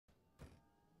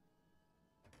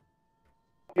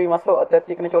Pergi masuk,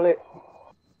 hati-hati kena colek.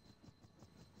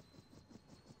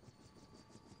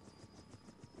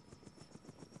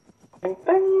 Teng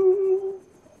teng.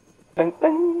 Teng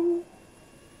teng.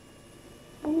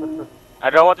 I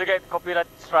don't want to get copyright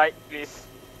strike, please.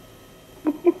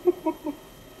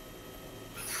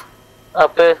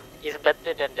 Apa is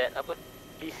better than that? Apa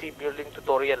PC building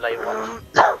tutorial lah you watch?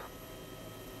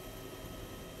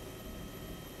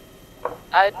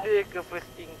 Ada ke first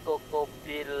thing kau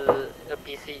build a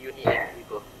PC unit and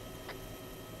go?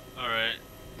 Alright.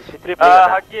 Fitri play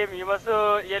kan? Hakim, you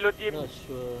masuk yellow team. Not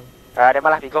sure. Dia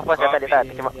malah we go first dia tak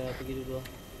tengok. Ya, pergi dulu.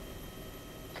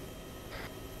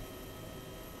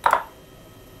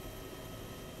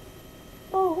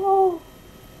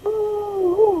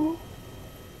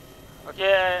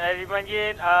 Okay, I remind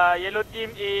again, yellow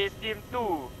team is team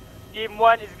 2. Team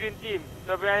 1 is green team.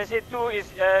 So when I say 2 is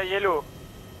yellow.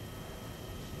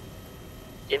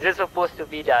 Is it supposed to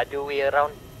be the other way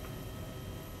around?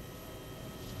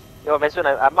 Yo, Mansoon,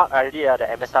 I marked already the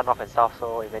MSR north and south,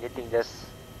 so if anything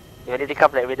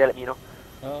comes like let me know.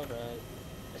 Alright.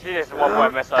 Actually there's one more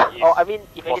MSR east. Oh, I mean,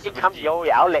 if anything comes your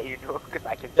way, I'll let you know, because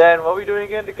I can... Then what we doing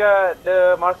again dekat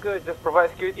the marker? Just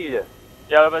provide security je?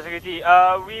 Yeah, about security.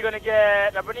 We gonna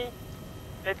get apa ni?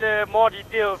 Later more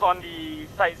details on the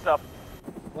site stuff.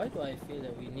 Why do I feel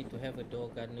that we need to have a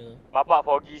door gunner? Bapak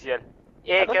foggy sial.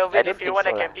 Yeah, Kelvin, if you want,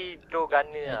 I so, can be door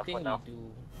gunner I think for now. we do.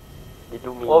 They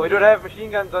do me. Oh, we don't have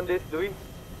machine guns on this, do we?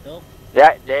 Nope.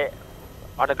 Yeah, they...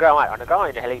 On the ground, what? On the ground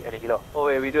or in the helo? Oh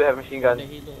wait, we do have machine guns.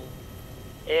 The helo.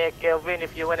 Yeah, Kelvin,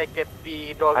 if you want, I can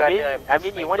be door gunner. I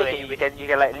mean, you want you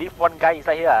can like leave one guy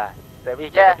inside here. That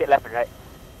means you can rotate left and right.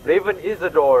 Raven is the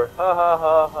door. Ha ha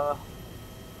ha ha.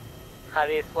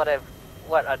 Haris,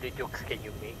 what other jokes can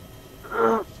you make?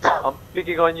 I'm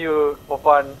picking on you for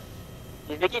fun.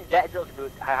 He's making dad jokes,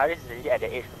 dude. Haris is really at the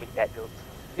age to make dad jokes.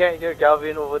 Can't hear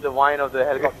Calvin over the whine of the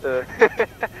helicopter.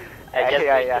 I just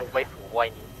Yeah, make yeah. your wife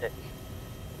whine instead.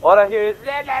 All I hear is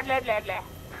blah blah blah blah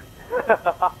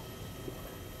blah.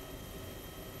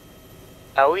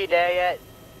 Are we there yet?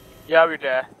 Yeah, we're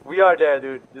there. We are there,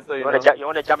 dude. Just so you know. You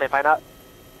wanna jump and find out?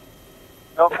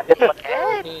 No.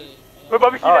 Hey, We're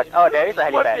barbecue. Oh, there is a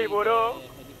helipad. Hey, bodoh.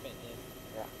 helipad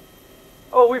there.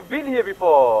 Oh, we've been here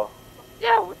before.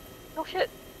 Yeah, no shit.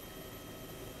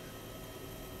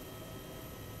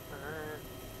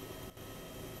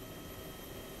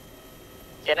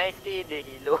 Can I stay the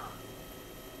helo?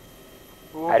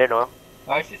 I don't know.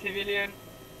 I see civilian.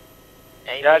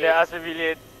 Yeah, there are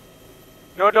civilians.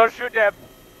 No, don't shoot them.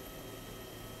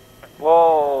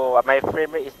 Whoa, my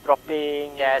frame rate is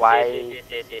dropping. Yes, Why?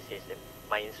 yes.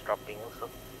 Mine's dropping also.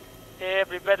 Okay,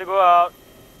 prepare to go out.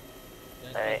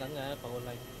 Jangan Alright. sangat power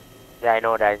line. Yeah, I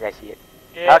know that. I see it.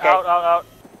 Okay, Okay. out.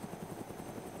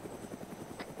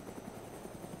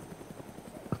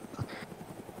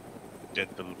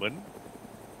 Gentlemen,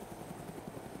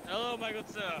 Hello, my good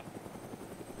sir.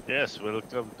 yes,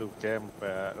 welcome to Camp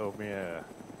Oumere.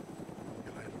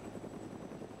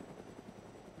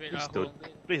 Wait,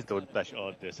 Please don't touch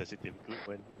all the sensitive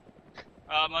equipment.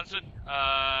 Monsoon,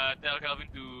 tell Calvin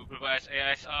to provide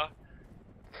ASR.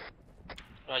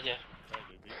 Roger.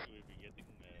 We'll be getting.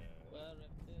 Well,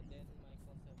 Raptor, then my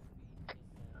concept will be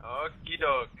Okie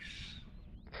dokes.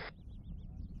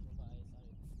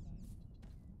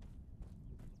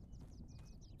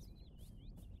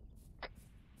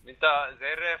 Minta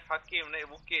Zeref Hakim naik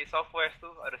bukit southwest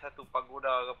tu. Ada satu pagoda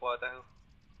ke apa atas tu.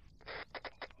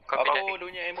 Copy that.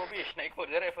 dunia Emo Beach nak ikut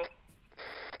Zeref ke?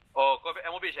 Oh, kau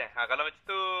Emo Beach eh? Kalau macam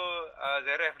tu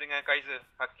Zeref dengan Kaiser.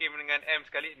 Hakim dengan M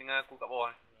sekali dengan aku kat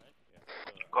bawah.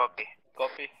 Copy.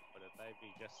 For the time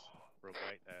being, just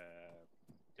provide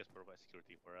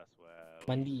security for us while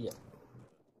mandi je.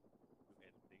 do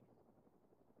anything.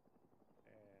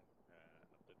 And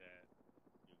after that,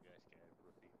 you guys can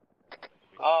proceed.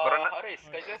 Haris,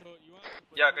 Kaiser?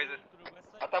 Ya, Kaiser.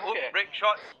 Atas bukit? Break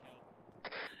shots.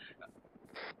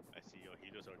 I see your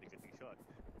heroes already getting shot.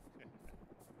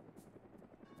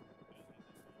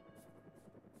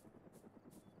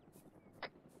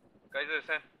 Kaiser,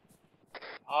 Sen.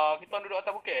 Kita orang duduk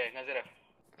atas bukit dengan Zeref.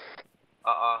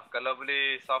 Kalau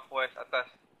boleh southwest atas.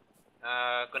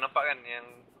 Kau nampak kan yang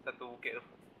satu bukit tu?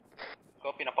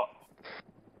 Kopi nampak.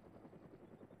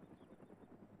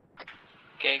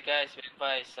 Okay guys, be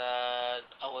advised,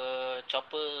 our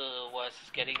chopper was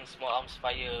getting small arms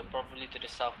fire, probably to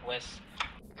the southwest.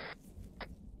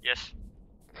 Yes.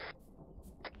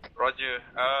 Roger.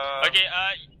 Okay,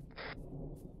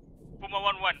 Puma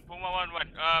 1-1,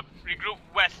 regroup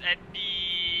west at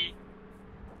the...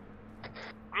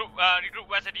 regroup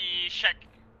west at the shack.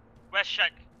 West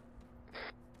shack.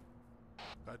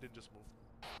 I didn't just move.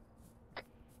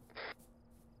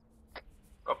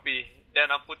 Copy.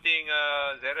 Then I'm putting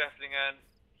Zeref dengan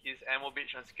his ammo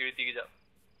bitch on security kejap.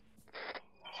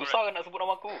 Susah kan nak sebut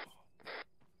nama aku?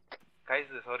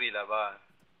 Kaiser, sorry lah bang.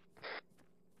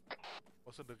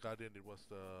 Wasn't the Guardian, it was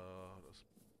the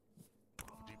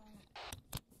Jeep.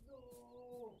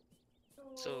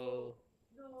 So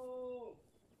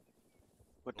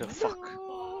What the fuck?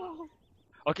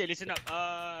 Okay, listen up.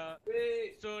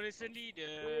 So recently the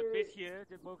base here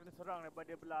dia baru kena serang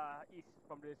daripada belah east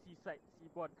from the seaside,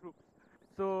 seaboard troops.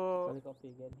 So sorry copy,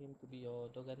 get him to be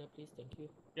your door gunner please, thank you.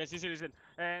 yes, listen.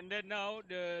 And then now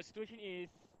the situation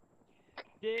is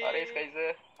they Aris,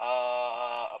 Kaiser.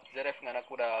 Zeref dengan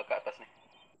aku dah kat atas ni.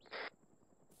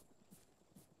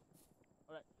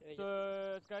 Alright. So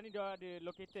sekarang ni dia ada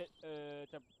located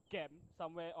macam camp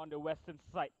somewhere on the western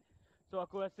side. So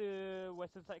aku rasa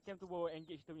western side camp tu baru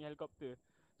engage kita punya helicopter.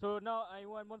 So now I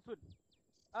want Monsoon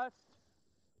ask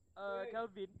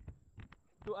Calvin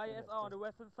to ISR on the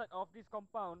western side of this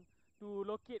compound to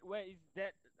locate where is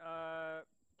that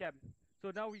camp.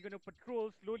 So now we're gonna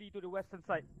patrol slowly to the western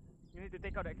side. You need to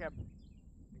take out that camp.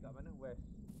 Dekat mana? West.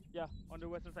 Yeah, on the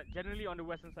western side. Generally on the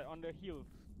western side, on the hills.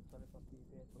 Sorry copy,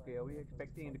 Okay, are we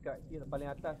expecting dekat hill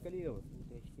paling atas sekali ke?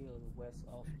 the hill west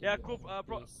of the Yeah, cool.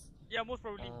 base. Yeah, most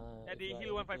probably at the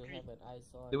hill 153.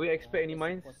 Do we expect any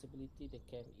mines? Possibility the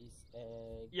camp is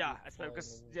Yeah,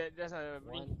 because there's a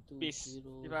base.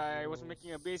 If I was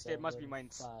making a base, there must be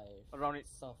mines around it.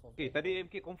 Okay, tadi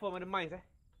MK confirm ada mines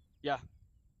Yeah,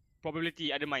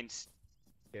 probability ada mines.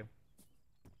 Okay.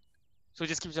 So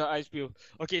just keep your eyes peeled.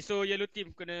 Okay, so yellow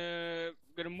team gonna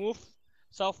move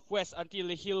southwest until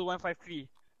the hill 153.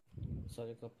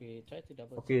 Sorry copy, try to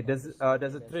double Okay, check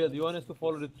there's a trail. Do you want us to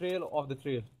follow the trail or off the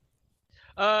trail?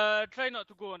 Try not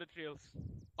to go on the trails,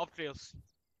 off trails.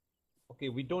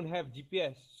 Okay, we don't have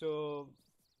GPS, so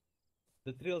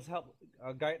the trails help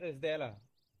guide us there lah.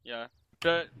 Yeah.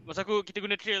 Maksud aku kita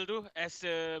guna trail tu as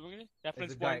a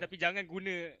reference point, tapi jangan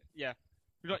guna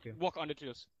do not walk on the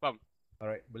trails. Faham?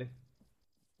 Alright, boleh.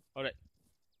 Alright.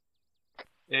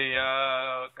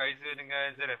 Kaiser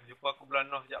dengan Zeref, jumpa aku belah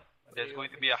north sekejap. There's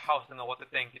going to be a house dengan water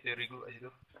tank, kita regroup kat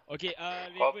situ. Okay,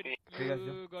 Raven,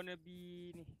 you gonna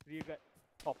be ni, rear guard.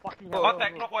 Oh, fucking hell.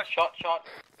 Contact northwest. Shot.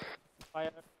 Fire.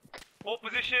 Hold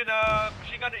position,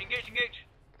 machine gunner, engage.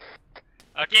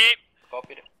 Okay.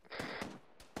 Copy dia.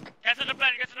 Cancel the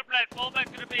plan. Fall back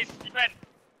to the base, defend.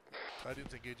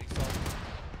 Guardian's engaging south.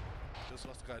 Just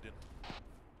lost Guardian.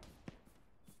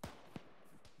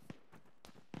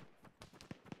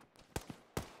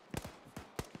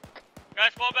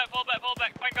 Guys, fall back.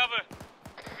 Find cover.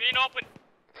 We're in open.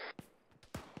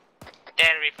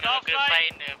 Then we're South gonna side.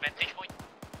 find a vantage point.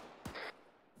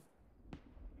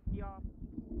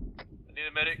 I need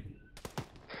a medic.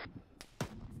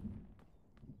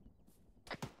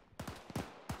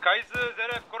 Kaiser,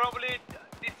 Zeref, korang boleh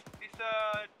this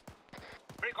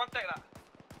break contact lah.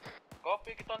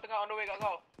 Copy, kita orang tengah on the way kat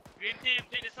kau. Green team,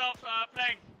 take the south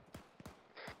flank.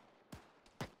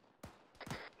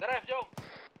 Zeref, jom.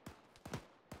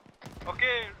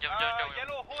 Okay, Jom.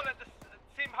 yellow hold at the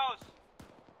same house.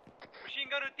 Machine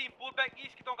gunner team, pull back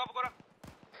east, kita orang cover korang.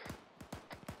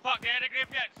 Fuck, they had a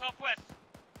graveyard, southwest.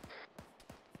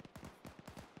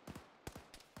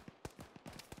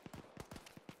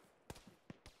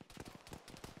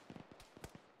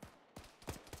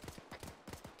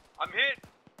 I'm hit.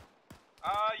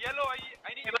 Yellow,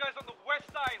 I need you guys on the west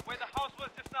side, where the house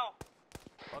was just now.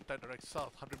 Contact direct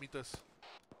south, 100 meters.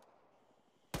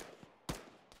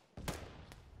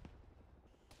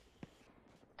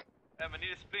 I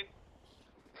need a sprint.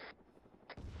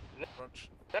 Crunch.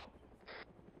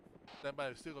 Stand by,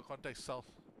 we still got contact south.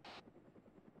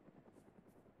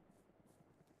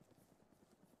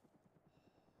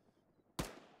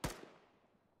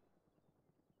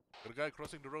 Got a guy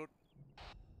crossing the road.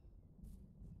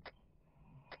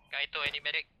 Kaito, any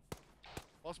medic?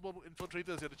 Possible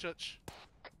infiltrators at the church.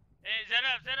 Hey,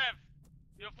 Zeref.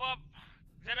 You're from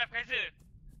Zeref, Kaiser.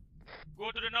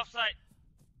 Go to the north side.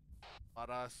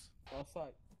 Paras.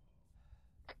 outside.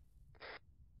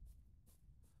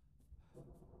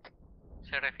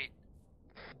 Zeref hit.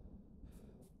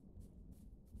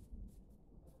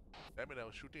 Damn it, I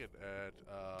was shooting at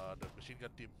the machine gun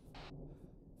team.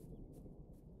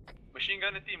 Machine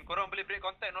gunner team, korang boleh break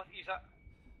contact north east ah.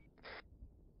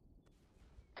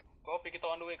 Copy, kita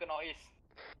on the way ke north east.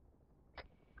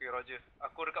 Okay, roger.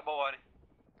 Aku dekat bawah ni.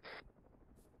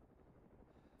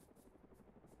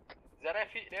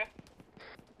 Zeref hit dia.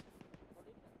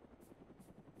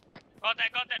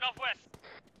 Contact northwest.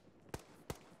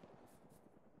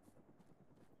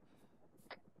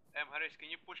 Haris,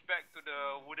 can you push back to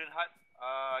the wooden hut?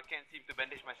 I can't seem to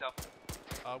bandage myself.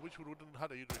 Which wooden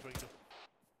hut are you referring to?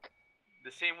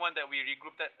 The same one that we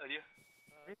regrouped at earlier.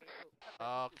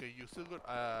 Okay, you still good?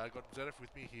 I got Zaref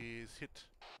with me. He's hit.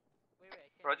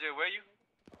 Roger, where are you?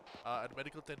 At the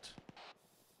medical tent.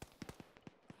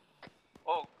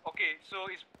 Oh, okay. So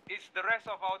is the rest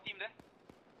of our team there?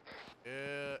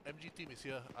 MG team is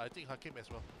here. I think Hakim as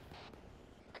well.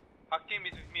 Hakim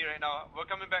is with me right now. We're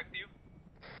coming back to you.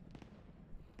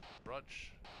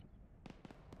 Raj.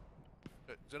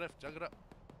 Zaref, jaga tak.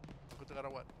 Aku tengah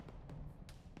rawat.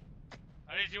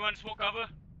 Alice, you want smoke cover?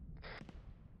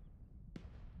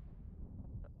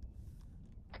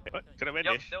 What? Kena Yup,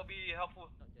 bandage? that'll be helpful.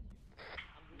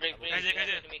 Break, Guys, we have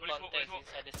guys, enemy boleh smoke, contacts boleh smoke.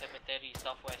 inside the cemetery,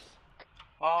 southwest.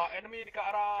 Enemy dekat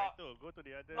arah... Try to go to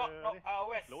the other... No,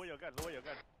 west. Lower your gun, lower your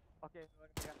gun. Okay.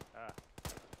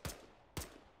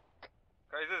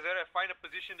 Kaiser, Zaref, find a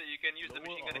position that you can use the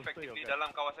Lower machine or gun holster effectively your gun. dalam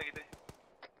kawasan kita.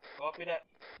 Copy that.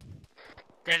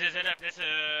 Guys, there's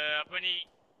a apa ni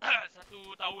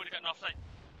satu tower dekat north side.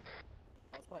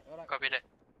 Outside, alright. Copy that.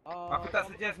 Aku tak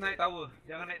suggest naik tower.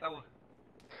 Jangan naik tower.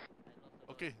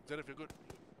 Okay, Zaref, you're good.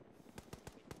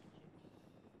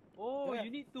 Oh, Yeah.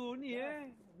 you need to ni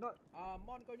Not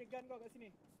Mon kau punya gun kau kat sini.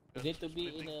 You need to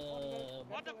be in a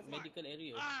What the fuck? medical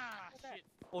area. Shit.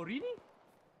 Oh, really?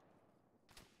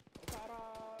 Dekat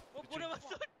arah... Oh, kau dah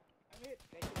masuk. I'm hit.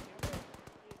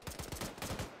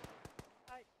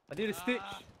 I need a stitch.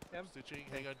 Stitching,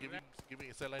 hang on, giving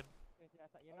a cell line.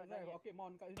 Okay,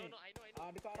 Mon kat sini. I know.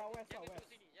 Dekat arah west lah, Jangan west.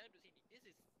 duduk sini. This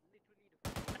is literally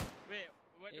the Wait,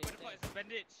 what the fuck is the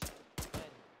bandage?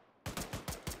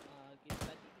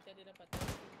 tadi kita ada dapat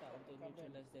target tak untuk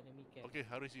neutralize the enemy camp. Okay,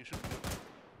 Haris, you should be good.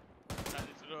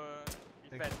 Tadi suruh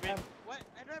defend. Wait, what?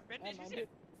 I don't have bandage, is it?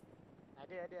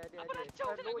 Ada. Apa dah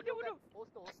caw je nak bodoh.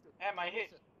 Holster. I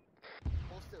hit.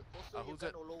 Holster, who's you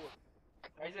that? can lower.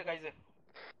 Kaiser.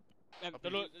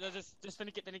 Tolong, just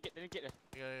tourniquet dah.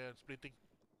 Yeah, splinting.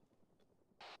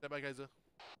 Stand by, Kaiser.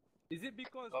 Is it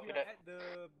because Copy we are that. at the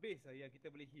base yang kita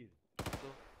boleh heal?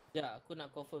 Ya, aku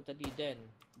nak confirm tadi Dan.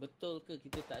 Betul ke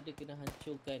kita tak ada kena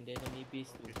hancurkan the enemy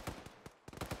base tu? Okay.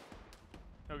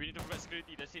 No, we need to provide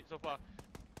security. That's it so far.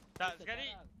 Tak,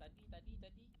 sekali. Tadi.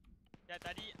 Ya,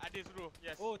 tadi ada suruh.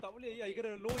 Yes. Oh, tak boleh. Ya, you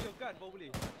kena lower your gun baru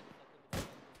boleh.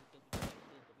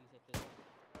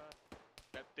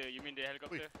 Raptor, you mean the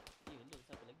helicopter? Ya, lu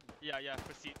siapa lagi? Yeah,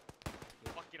 proceed.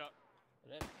 Fuck it up.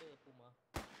 Raptor, Puma.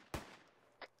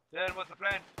 Then what's the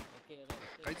plan? Okay,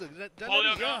 Raptor. Kaiser, Hold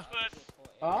your jalan ground first.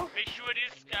 Huh? Make sure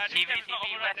this camp is not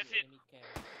overrun. That's it. Enemy camp.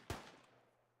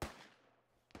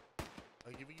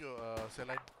 I'm giving you a cell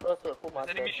line. There's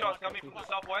enemy shots coming from the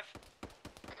southwest.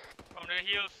 From the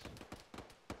hills.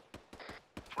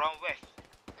 From west.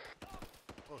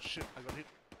 Oh shit, I got hit.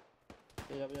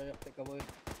 Yup, take cover.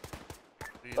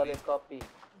 Really? copy.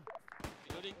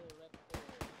 Reloading. Raptor,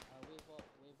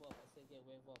 wave off. I said yeah,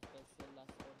 wave off. That's the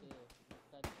last order. You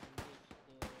can't engage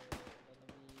the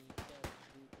enemy camp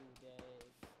due to their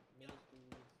managed to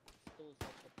store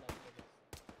some supply levels.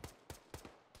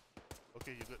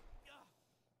 Okay, you're good.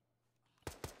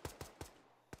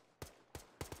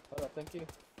 Alright, thank you.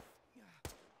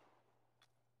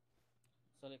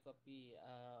 Solid copy.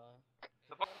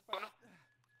 Support, no?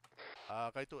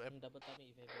 Kaito, M. Double time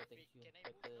if ever. Thank you.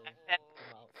 Raptor,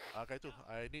 Puma out. Kaito,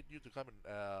 I need you to come and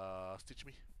stitch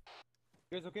me.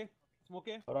 You guys okay? Semua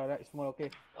okay? Alright, semua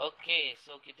okay. Okay,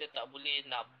 so kita tak boleh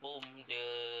nak boom the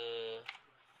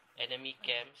enemy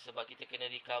camp sebab kita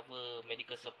kena recover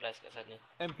medical supplies kat sana.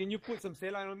 Can you put some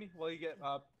saline on me while you get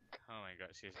Oh my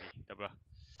god, seriously. Tak apa.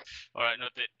 Alright,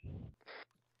 noted.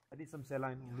 I need some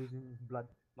saline. I'm losing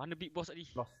blood. Mana big boss tadi?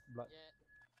 Lost blood.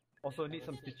 Also need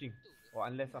some stitching. Or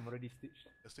unless I'm already stitched.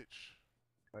 A stitch.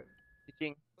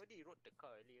 Teaching. Already rode the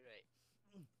car earlier, right?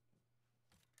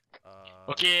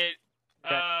 Okay,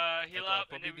 heal I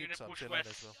up and then probably we're need gonna some push saline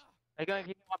west. as well. I'm gonna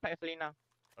give you one pack of Selena.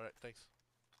 Alright, thanks.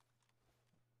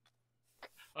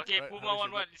 Okay, Right, Puma how is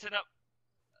it 1-1, listen up.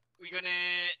 We're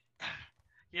gonna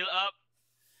heal up,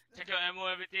 check your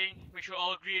ammo, everything, make sure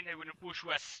all green, and we're gonna push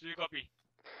west. Do you copy?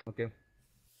 Okay.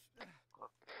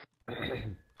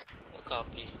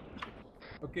 Copy.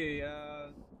 Okay,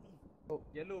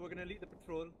 Yellow, we're gonna lead the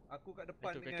patrol. Aku kat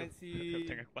depan dengan si...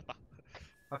 Jangan aku patah.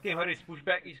 Okay, Haris, push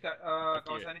back is kat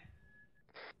kawasan ni.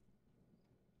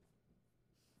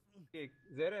 Okay,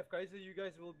 Zaref, Kaiser, you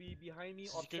guys will be behind me.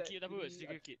 Sticker kit tak apa?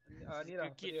 Sticker kit. Ni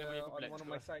lah, Sticker kit yang boleh on flex one of tu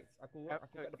my lah. sides. Aku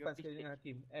kat depan sekali dengan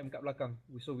Hakim. M kat belakang.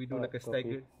 So we do like a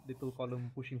staggered little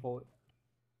column pushing forward.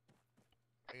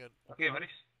 Hang on. Okay,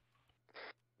 Haris.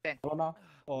 Kalau nak,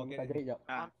 Oh, okay. tak jerit jap.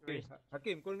 Okay,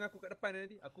 Hakim, kau dengan aku kat depan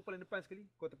nanti. Aku paling depan sekali.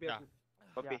 Kau tepi aku.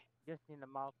 Copy. Just in the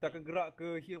mouth. Kita akan gerak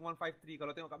ke Hill 153.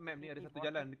 Kalau tengok kat map ni ada satu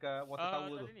jalan dekat Water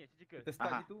Tower tu. Kita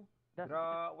start situ.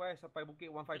 Gerak west sampai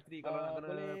bukit 153. Kalau nak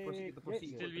kena proceed, kita proceed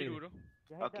ikut trail.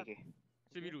 Okay.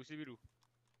 Biru.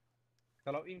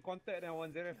 Kalau in contact dengan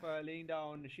 1ZF laying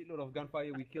down a shitload of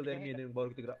gunfire, we kill the enemy and then baru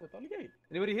kita gerak.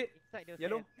 Anybody hit?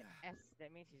 Yellow? S,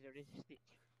 that means it's already stitch.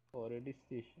 Oh, already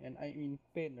stitch. And I'm in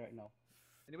pain right now.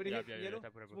 Anybody hit? Yellow?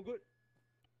 Semua good?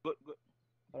 Good.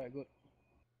 Alright, good.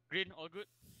 Green, all good.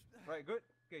 Right, good.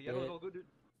 Okay, yellow's all good, dude.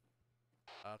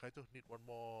 Kaito, need one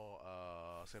more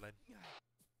saline.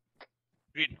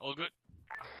 Green, all good.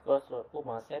 Cross road,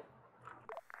 Puma set.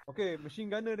 Okay, machine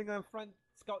gunner dengan front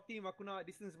scout team, aku nak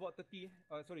distance about 30,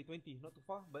 sorry 20, not too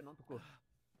far but not too close.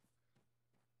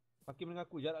 Hakim dengan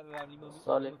aku jarak dalam 5 minit.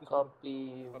 Solid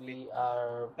copy. We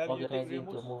are organizing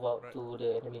to move out to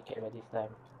the enemy camp at this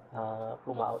time.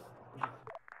 Puma out.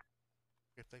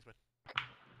 Okay, thanks man.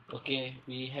 Okay,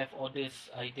 we have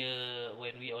orders either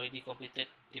when we already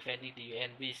completed defending the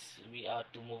UN base, we are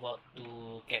to move out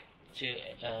to capture,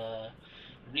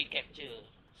 recapture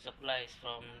supplies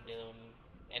from the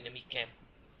enemy camp.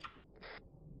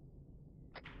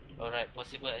 Alright,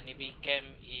 possible enemy camp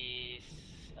is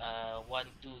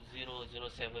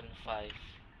 120075.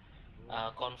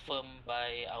 Confirmed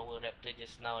by our raptor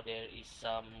just now,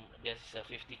 there's a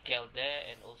 50 cal there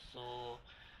and also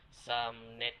some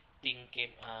netting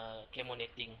camo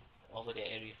netting over the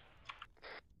area.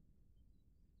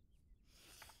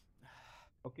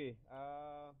 Okay,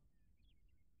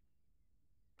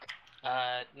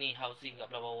 ni housing kat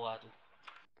belah bawah tu.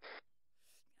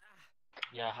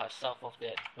 Yeah, south of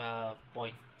that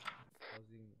point.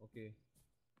 housing, okay.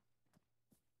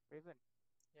 Raven.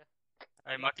 Yeah.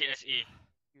 I mark it as A.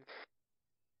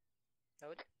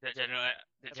 That general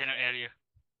area.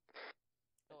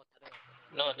 Oh, tak ada.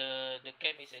 No, the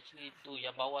camp is actually to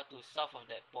yang bawah tu, south of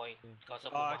that point.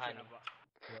 Kawasan perumahan ni.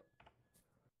 Yep.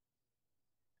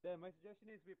 Then my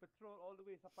suggestion is we patrol all the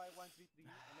way sampai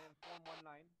 133 and then form one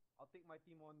line. I'll take my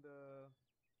team on the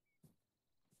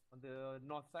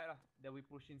north side lah. Then we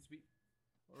push in sweep.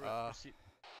 Alright,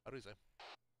 Aris,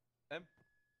 M?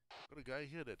 got a guy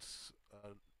here that's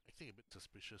acting a bit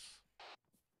suspicious.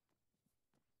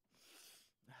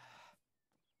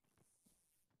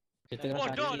 Oh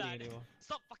no lah!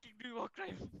 Stop fucking doing war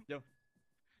crime! Jom.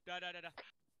 Dah.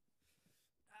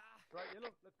 Right,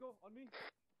 yellow, let's go, on me.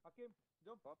 Hakim,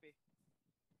 jom. Copy.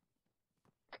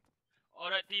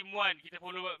 Alright, team 1, kita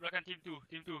follow belakang team 2.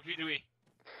 Team 2, lead the way.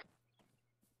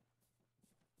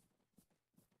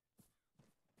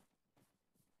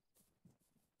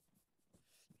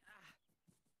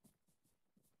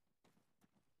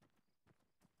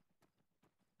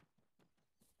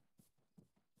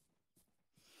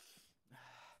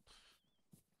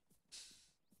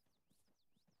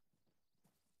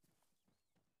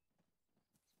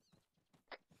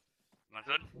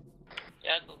 Maksud?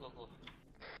 Ya, go.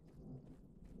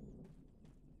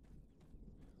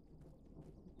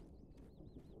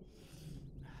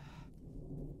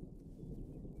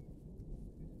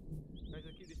 Guys,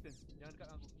 keep distance. Jangan dekat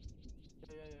dengan aku.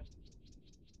 Yeah.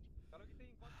 Kalau kita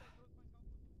in contact, terus find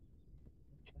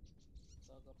cover.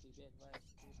 So, copy, be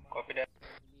advised. Copy that.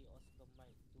 Heavily Oscar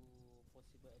Mike to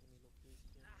possible enemy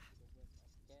location to the west of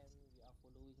camp. We are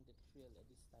following the trail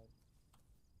at this time.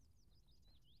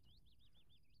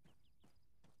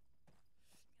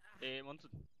 Monsoon.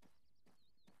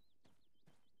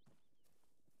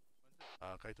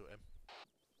 Kaito M.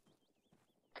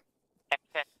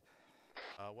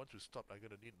 Once we stop, I'm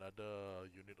gonna need another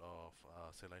unit of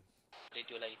saline.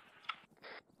 Radio lain.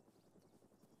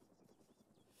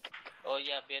 Oh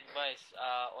yeah, be advised,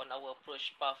 on our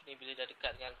approach path ni, bila dah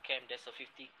dekat dengan camp, there's a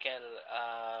 50 cal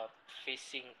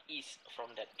facing east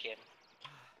from that camp.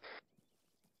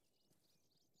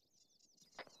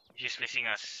 He's facing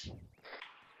us.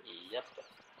 Yep.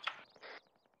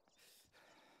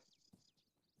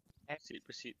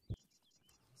 Proceed.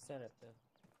 Sir, Raptor.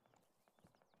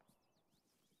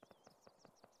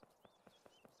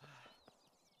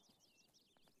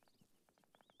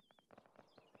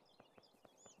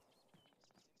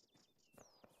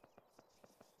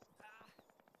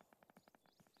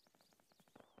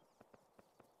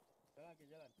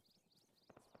 Jalan.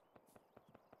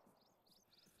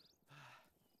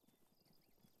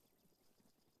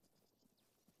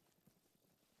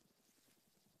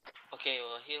 Okay,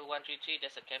 Hill 133,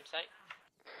 there's a campsite.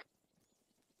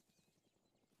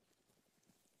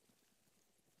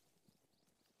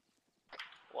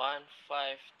 One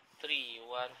five three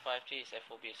is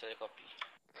FOB, sorry, copy.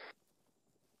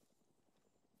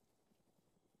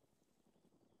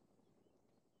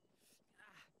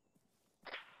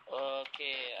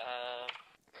 Okay,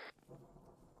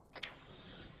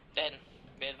 10.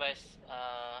 Be advised,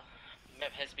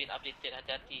 map has been updated.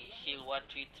 Hati-hati. Hill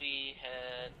 133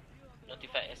 had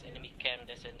notified as enemy camp.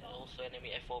 There's also enemy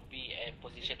FOB and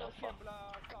position alpha.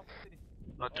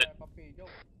 Noted. Papi, jom.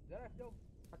 Zaref, jom.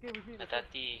 Okay, with me.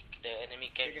 Hati-hati. The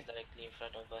enemy camp is directly in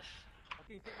front of us.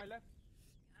 Okay, take my left.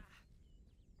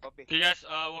 Copy. Okay guys,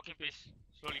 walk in peace.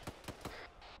 Slowly.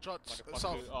 Shots, Motherfucker.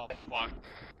 south. Oh fuck.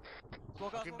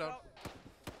 Smoke out, Him smoke down. out.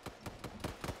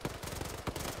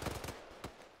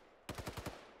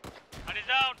 And he's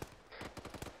down.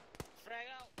 Frag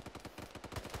out.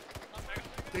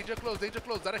 Danger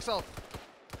close, direct south.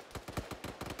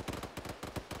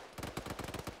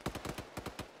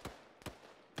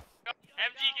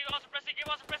 MG, keep on suppressing, keep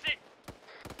on suppressing.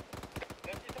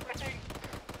 MG suppressing.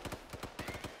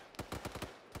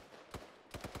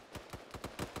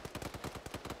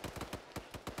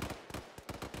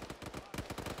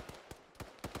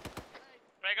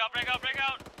 Break out, break out, break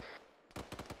out.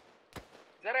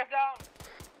 Zaref down.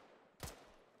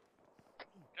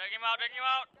 Drag him out, drag him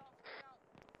out.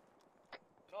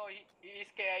 No, he is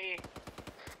KIA.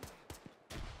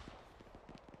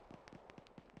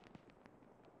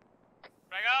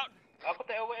 Drag out. Aku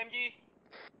take over MG.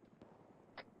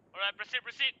 Alright, proceed,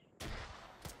 proceed.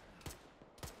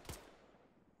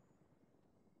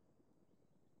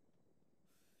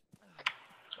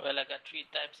 Well, I got 3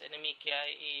 times enemy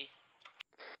KIA.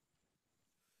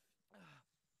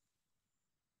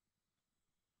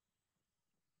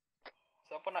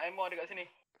 Siapa nak ammo dekat sini?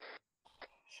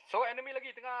 Seorang enemy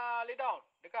lagi tengah lay down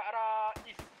dekat arah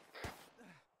east.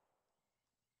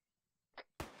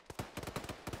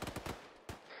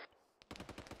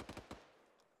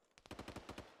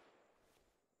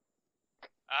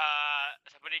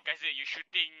 Siapa ni Kaiser, you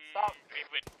shooting Stop.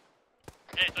 Raven.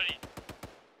 Sorry.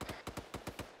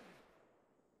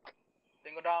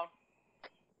 Tengok down.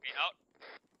 Okay, out.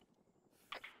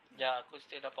 Ya, aku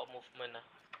still dapat movement lah.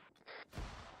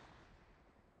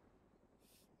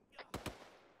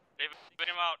 Raven, put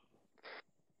him out.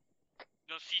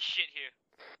 Don't see shit here.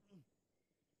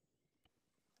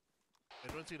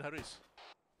 Anyone seen Haris?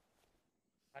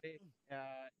 Haris,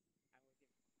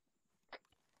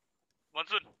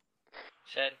 Monsoon.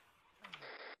 Send.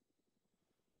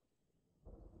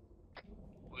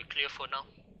 we clear for now.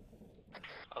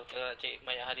 Aku tengah cek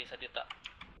Maya Haris ada tak.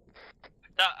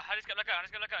 Tak, Haris kat belakang, Haris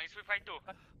kat belakang. It's 352.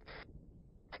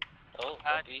 Oh,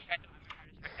 copy.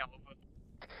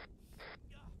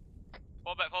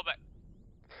 Fall back, fall back.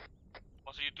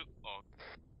 Also you took. Oh.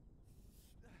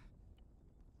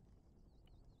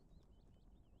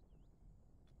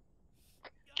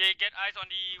 Okay, get eyes on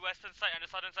the western side and the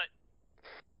southern side.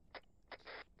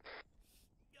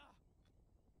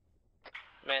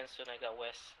 Man, soon I got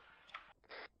west.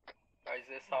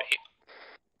 Kaiser south.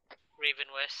 Raven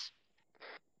West.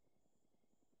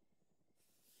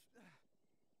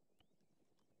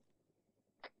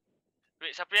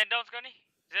 Wait, siapa yang down sekarang ni?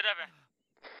 ZF eh?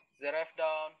 Zaref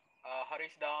down.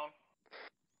 Haris down.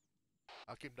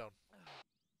 Hakim down.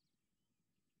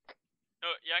 No,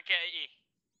 yang KIA.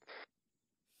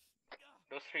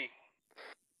 Those three.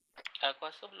 Aku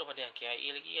rasa belum ada yang KIA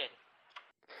lagi kan?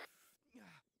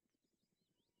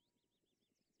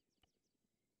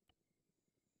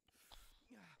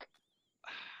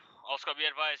 All squad be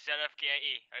advised, ZF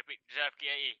KIA. I repeat, ZF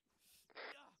KIA.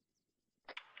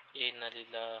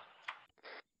 Innalillah.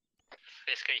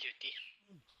 Best KUT.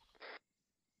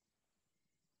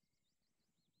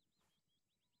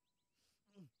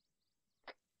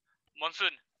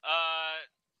 Monsoon,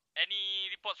 any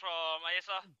reports from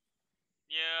ISR?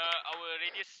 Near our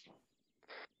radius?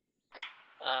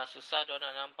 Susah diorang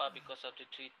nak nampak because of the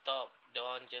tree top.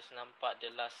 Diorang just nampak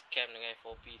the last camp dengan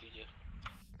FOB tu je.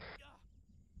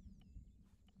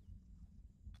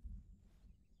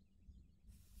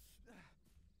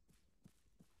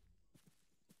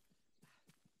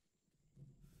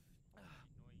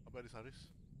 How about this, Haris?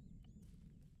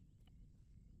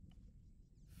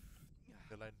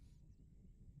 The line.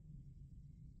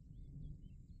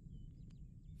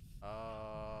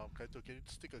 Kaito, can you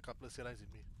stick a couple of sea lines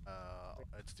in me?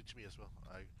 And stitch me as well.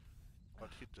 I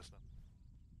got hit just now.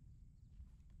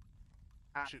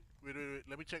 Shit, wait,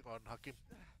 let me check on Hakim.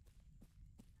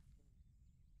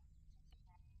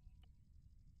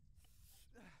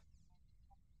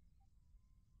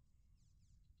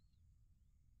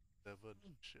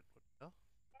 Shit, what the hell?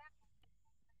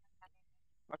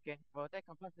 OK，我在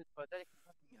confirm 时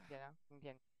间啊，今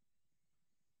天。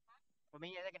我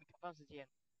明天再给你 confirm 时间。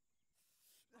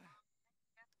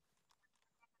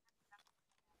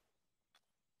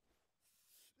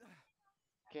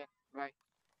OK，拜。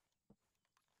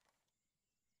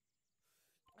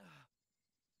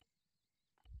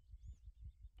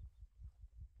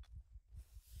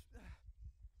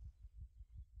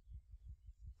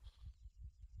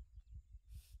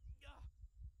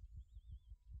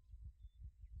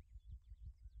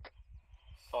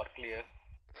South clear.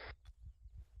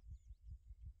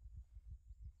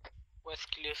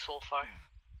 West clear so far.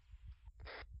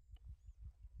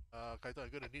 Kaito,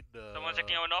 I'm gonna need the. Someone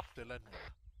checking our north. The land.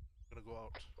 Gonna go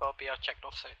out. Copy, I checked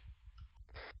offside.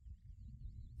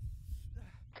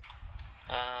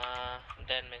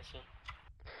 Dan Mansoon.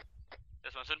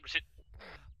 That's Mansoon, proceed.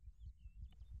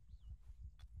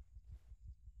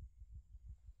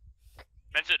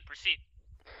 Mansoon, proceed.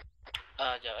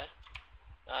 Sekejap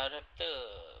Raptor.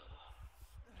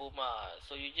 Puma.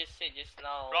 So you just said just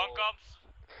now. Wrong comms.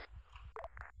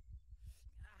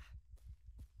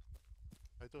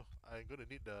 Kaito, I'm gonna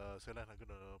need the cell line. I'm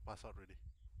gonna pass out already.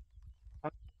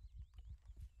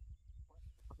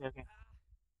 Okay.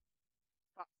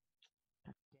 Fuck.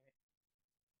 Damn it.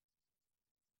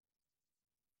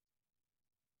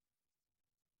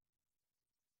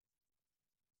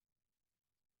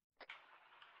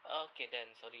 Okay then,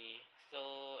 sorry.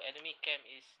 So enemy camp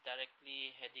is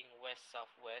directly heading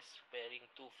west-southwest, bearing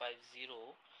 250,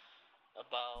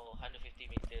 about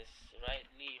 150 meters.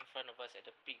 Rightly in front of us at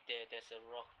the peak there's a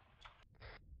rock.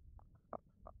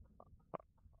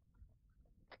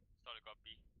 Solid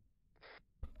copy.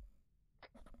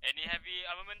 Any heavy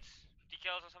armaments?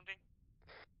 Decals or something?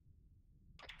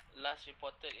 Last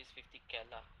reported is 50 cal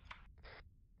lah.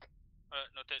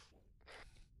 Noted.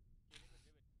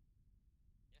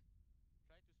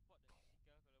 Try to spot that decal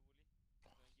kalau boleh.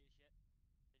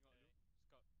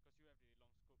 Don't engage yet.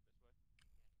 Tengok dulu. Scout. Because you have the long scope, that's why. I'm gonna need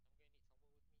someone with me just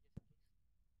in case.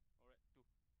 Alright,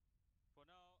 two. For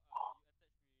now, you attach with the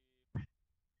MG guy.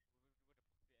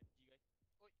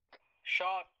 Oi.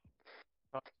 Shot.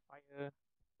 Fire.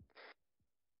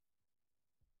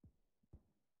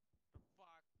 The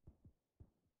fuck?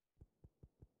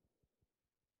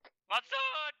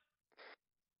 Mansoon!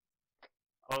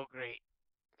 Oh great.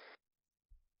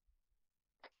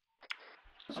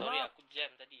 Sorry, aku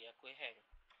jam tadi, aku hang.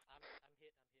 I'm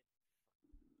hit.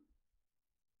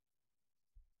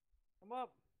 Come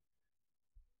up.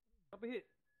 Apa hit?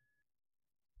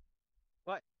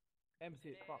 What? M's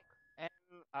hit. Fuck. And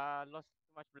lost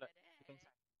too much blood.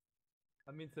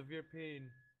 I'm in severe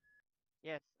pain.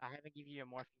 Yes, I haven't given you a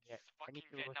morphine yet. It's I need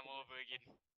fucking to Vietnam over again.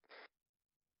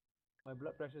 My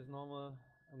blood pressure is normal.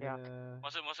 I'm Yeah. gonna.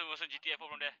 Masuk GTF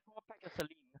from there. 4 pack of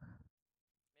saline.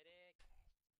 Medic.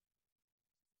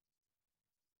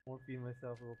 Morphine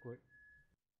myself real quick.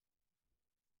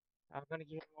 I'm gonna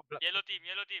give him more blood. Yellow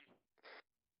team.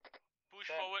 Push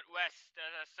forward west.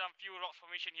 There's some few rock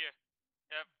formation here.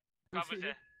 Yep. Covers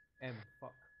there. M.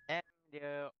 Fuck. And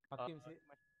the Hakim's hit.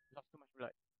 lost too much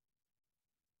blood.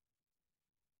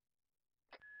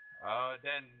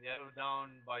 Then yellow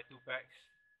down by 2 packs.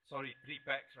 Sorry, 3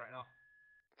 packs right now.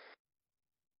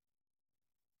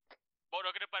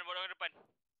 Bawa ke depan.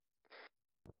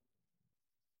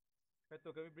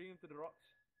 Kaito, can we bring him to the rocks?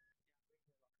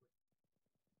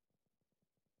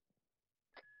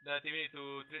 I think we need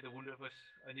to treat the wounded first.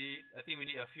 I think we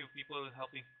need a few people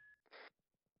helping.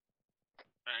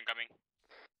 I'm coming.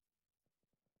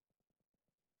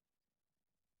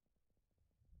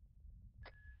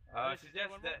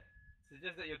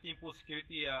 Suggest that your team pull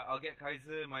security. I'll get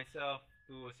Kaiser myself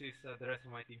to assist the rest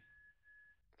of my team.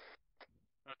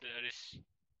 Noted, Aris.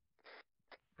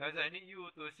 Kaiser, I need you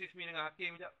to assist me dengan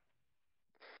Hakim sekejap.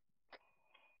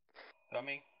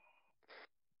 Coming.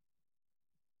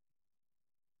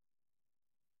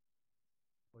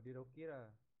 Oh, dia dah okay lah.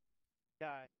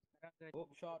 Yeah. Sekarang kena Oh,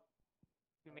 shot.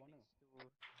 few minutes to.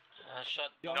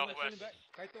 Shot Yo, I'm gonna pull him northwest. back.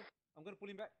 Kaito, I'm gonna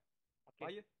pull him back.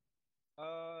 Okay. Fire.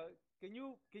 Can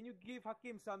you give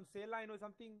Hakim some saline or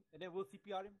something, and then we'll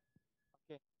CPR him?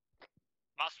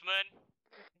 Marksman.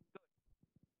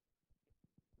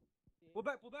 Pull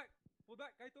back,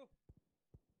 Kaito.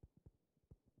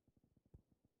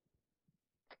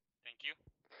 Thank you.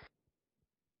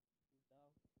 He's down.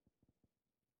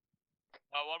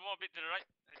 One more bit to the right,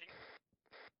 I think.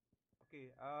 Okay,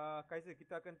 Kaiser,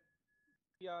 kita akan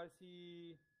CPR si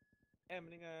M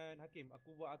dengan Hakim.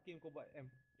 Aku buat Hakim, kau buat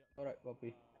M. Alright,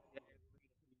 copy. I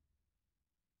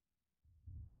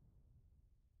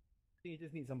think you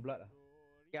just need some blood lah.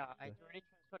 Yeah, I already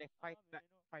transferred 5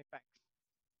 packs.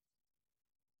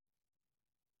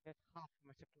 That's half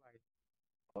my supply.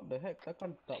 What the heck?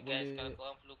 Takkan tak Guys, kalau boleh.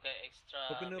 korang perlukan extra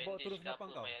Kau kena bawa bandage turun ke senapang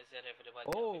apa, kau. my SRF ada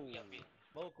banyak. Oh. Ambil.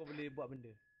 Baru kau boleh buat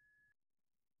benda.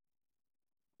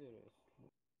 Serious.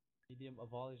 Medium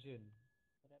avulsion.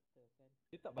 Raptor kan.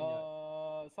 Dia tak banyak.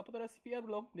 Siapa tu dah CPR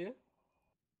belum dia?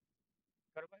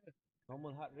 Got apa?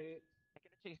 Normal heart rate. I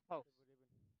kena check his pulse.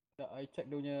 Ya, I check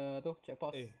dia punya tu, check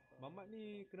pulse. Mamat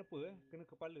ni kenapa Kena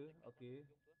kepala. Okay.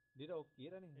 Dia dah okay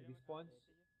dah ni. Response.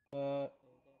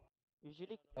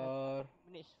 Usually, Uh,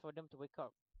 minutes for them to wake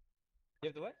up. You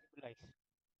have to what? Stabilize.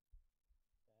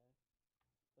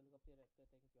 Helicopter Raptor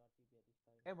taking QRTB at this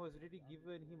time. M was already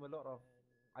given him a lot of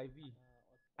IV.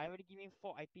 I already give him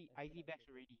 4 IV bags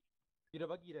already. You dah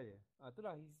bagi dah dia?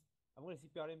 Itulah I'm gonna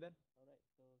CPR him then. Alright,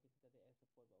 so kita tak ada air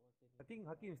support but once I think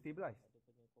Hakim stabilized.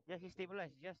 Yeah, he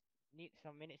stabilized. Just need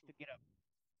some minutes to get up.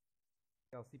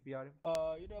 I'll CPR him.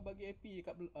 you dah bagi AP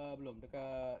dekat belum?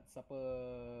 Dekat siapa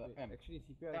M? Actually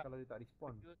CPR Tak. kalau dia tak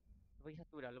respond. Bagi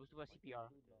satu dah, lepas tu buat CPR.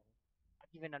 I'll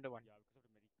give another one. Yeah, because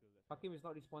of the medical. Hakim is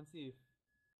not responsive.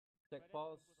 Check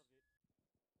pulse.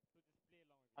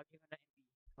 I'll give another MP.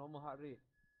 Normal heart rate.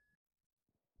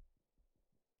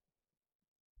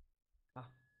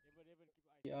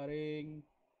 PRing.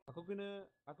 Aku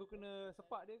kena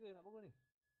sepak dia ke nak bangun ni?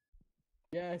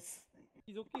 Yes.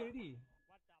 He's okay already.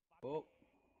 Oh.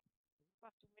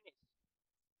 Past 2 minutes.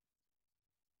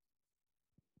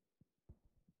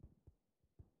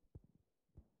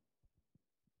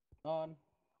 On.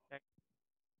 Check.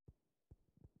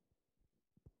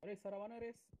 Aris, arah mana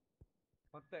Aris?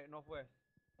 Contact northwest.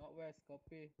 Northwest,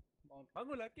 copy. On.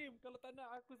 Bangunlah Kim, kalau tak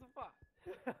nak aku sepak.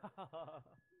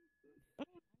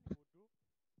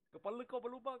 Kepala kau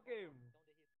berlubang Kim.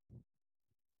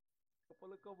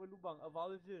 Kepala kau berlubang.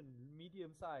 Avulsion,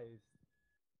 medium size.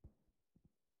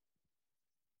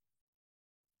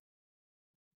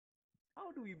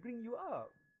 How do we bring you up?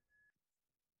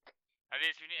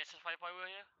 Aris, we need extra firepower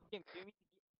here. Kim, give me.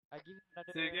 I give him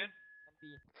another. Say again? MP.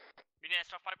 We need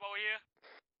extra firepower here.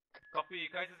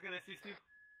 Copy, Kaiser's gonna assist you.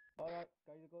 Alright,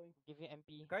 Kaiser going. Give him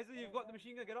MP. Kaiser, you've got the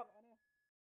machine gun, get up.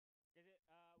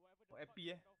 Oh,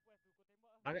 MP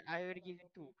I already give him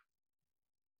 2.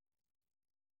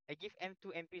 I give M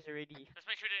 2 MPs already. Just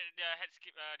make sure that their heads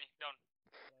keep ni down.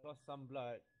 Lost some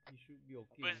blood. You should be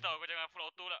okay. Burst tau, kau jangan full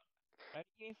auto lah. I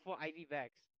give him 4 IV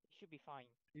bags. It should be fine.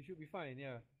 You should be fine,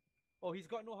 yeah. Oh, he's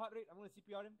got no heart rate. I'm gonna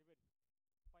CPR him.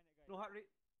 No heart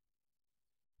rate.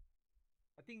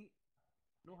 I think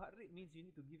no heart rate means you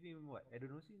need to give him what?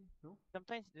 Adenosine? No?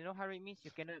 Sometimes the no heart rate means you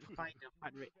cannot find the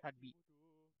heartbeat.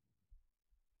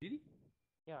 Really?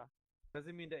 Yeah.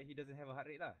 Doesn't mean that he doesn't have a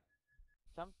heart rate lah.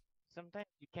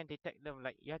 Sometimes you can detect them.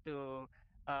 Like you have to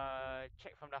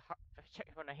check from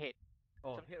the head.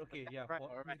 Oh, Sometimes head okay, yeah. right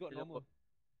For, or he's got right normal.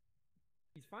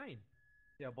 He's fine.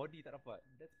 Yeah, body tak dapat.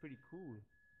 That's pretty cool.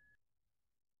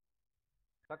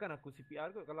 Takkan aku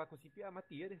CPR kot. Kalau aku CPR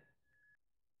mati ya dia.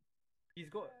 He's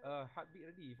got heartbeat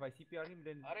already. If I CPR him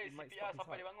then Aris, it might CPR stop his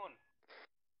sampai heart. dia bangun.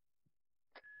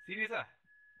 Serius ah?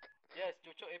 Yes,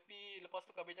 cucuk AP lepas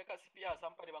tu kami cakap CPR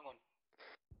sampai dia bangun.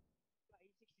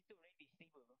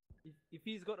 If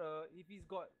he's got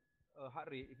a heart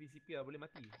rate, if he CPR boleh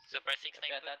mati. Suppressing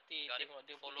sniper. Hati-hati, tengok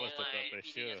dia follow What's the blood my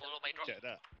pressure? follow my drop. Check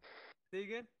dah. Say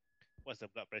again? What's the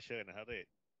blood pressure and heart rate?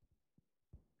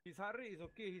 His heart rate is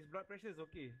okay, his blood pressure is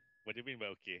okay. What do you mean by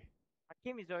okay?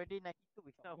 Hakim is already 92.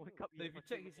 We can't wake up. So if you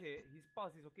check his head, his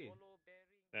pulse is okay.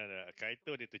 No,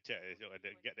 Kaito need to check,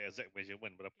 get the exact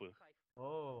measurement berapa.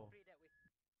 Oh.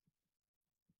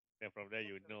 Then from there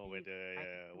you know whether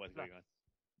what's going on.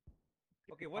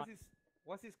 Okay,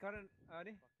 what's his current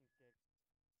ni?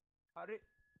 Heart rate?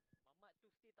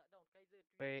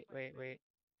 Wait.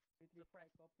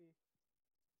 335 copy.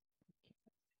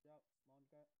 Jap,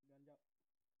 mount gun jap.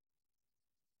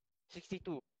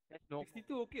 62. That's no.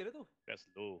 62 okay dah tu. That's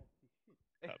low.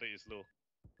 Heart rate is low.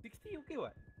 60 okay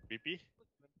what? BP?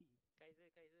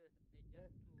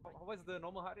 What's the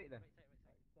normal heart rate then?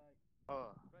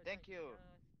 Oh, thank you.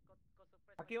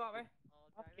 Hakim up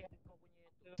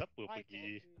Siapa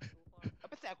pergi?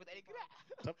 Apa sebab aku tak boleh gerak?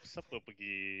 Siapa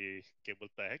pergi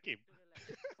cable tie Hakim?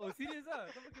 Oh serius ah?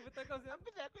 Siapa pergi betul kau siapa? Apa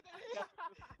sebab aku tak boleh gerak?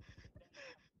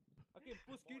 Hakim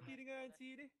push security dengan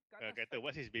si ni kat atas. Kata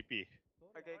what's his BP?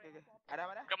 Okay. Ada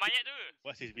mana? Bukan mayat tu.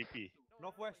 What's his BP?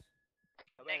 Northwest.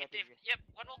 Negative. Yep,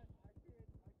 one more.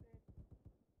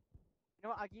 You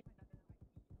know what? I'll give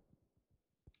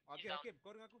Okay, Hakim,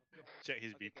 kau dengan aku. Check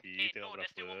his BP, tengok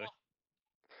there's still one berapa. more.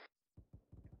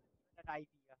 another IV.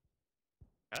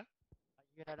 Huh?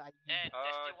 I'll give another IV.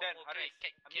 Dan, Haris,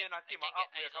 me and Hakim are up.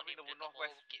 We are covering the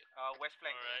northwest, west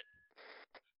flank. Alright.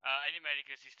 I need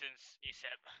medical assistance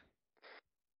ASAP.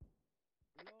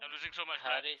 I'm losing so much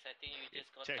blood. Haris, I think you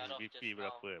just got Check cut his off BP just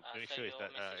now. berapa. Make sure it's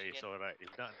it's alright. If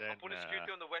not, then Put the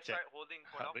security on the west check side, holding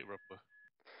for heart now. rate berapa.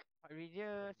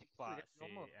 Area 62, Fuck, that's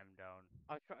normal. I'm down.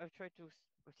 I'll try to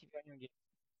CPR him again.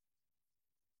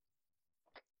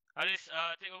 Haris,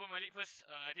 take over my lead first.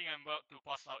 I think I'm about to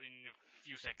pass out in a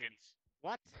few seconds.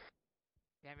 What?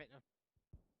 Damn it.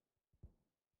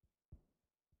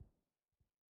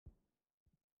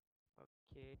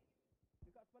 Okay.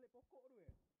 Dekat sebalik pokok tu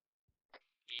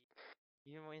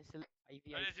Even more install IV.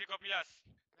 Let's copy last.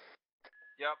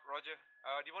 Yup, roger.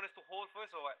 Do you want us to hold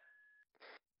first or what?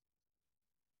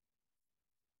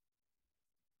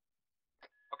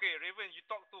 Okay, Raven, you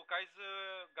talk to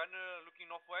Kaiser, Gunner looking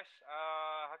northwest.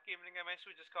 Hakim dengan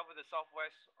Mansu just cover the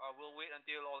southwest. We'll wait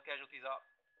until all casualties are up.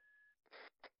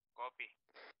 Copy.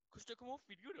 Kau sudah ke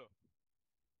morphine ke dah?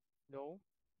 No.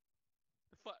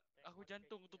 The fuck? Aku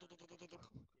jantung tu.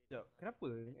 Sekejap, kenapa?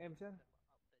 M sial?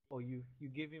 Oh, you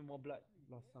gave him more blood.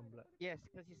 Lost some blood. Yes,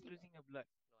 because he's losing the blood.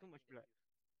 Too much blood.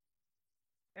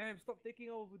 M, stop taking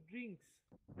our drinks.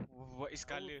 What is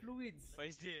Our colour? fluids.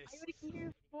 What is this? I already gave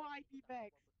you 4 IV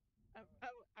bags.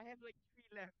 I have like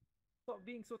 3 left. Stop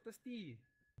being so thirsty.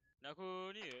 Nak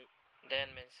aku ni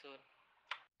Dan Mansoon.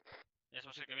 Yes,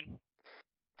 masuk Kevin.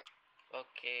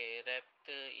 Okay,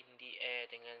 Raptor in the air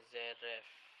dengan ZRF.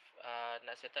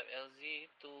 Nak set up LZ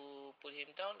to pull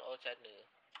him down or macam mana?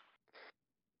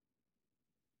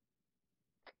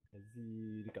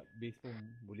 Azzi dekat base pun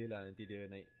boleh lah nanti dia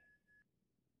naik.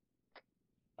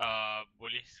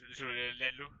 Boleh suruh dia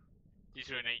land dulu. Dia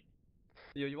suruh naik.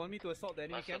 Yo, you want me to assault the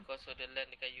enemy camp? Masuk kau suruh dia land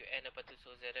dekat UN lepas tu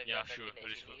suruh ZRF Yeah, jaga sure. naik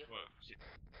Boleh sini suruh. ke?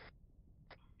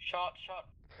 Shot.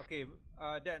 Okay,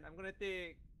 Dan, I'm gonna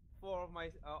take 4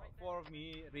 of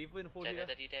me. Raven hold Macam here.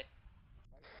 mana tadi, Dan?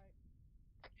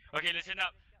 Okay, listen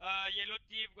up. Yellow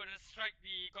team gonna strike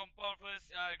the compound first.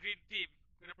 Green team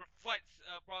gonna provide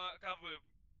cover.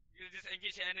 You just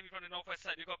engage the enemy from the northwest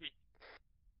side. You copy?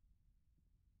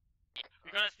 We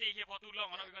gonna stay here for too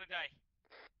long, or not we gonna die.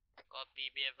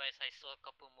 Copy, be advised, I saw a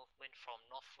couple movement from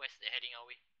northwest, they're heading our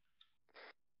way.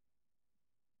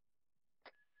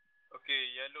 Okay,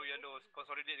 yellow.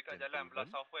 Consolidate dekat jalan belah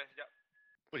southwest sekejap.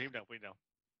 Put him down.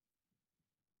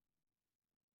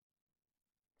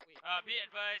 Be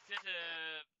advised, there's a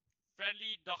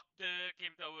friendly doctor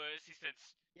came to our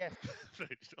assistance. Yes.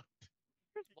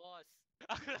 Boss.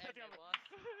 Boss.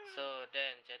 So,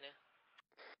 Dan, macam mana?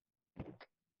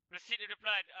 Proceed to the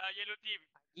plan. Yellow team,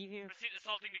 Give him proceed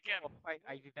assaulting the camp. 5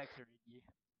 IV bags already.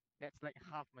 That's like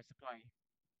half my supply.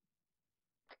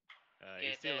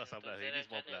 Okay, He still Dan, lost some untuk blood. He ZRF needs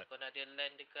more macam mana? blood. Kau nak dia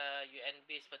land dekat UN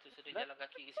base lepas tu suruh jalan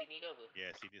kaki ke sini ke apa?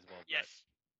 Yes, he needs more blood. Yes.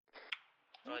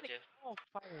 Roger. Oh,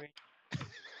 firing.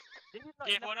 This is not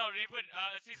Okay, for enough. now, Raven,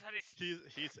 assist Haris.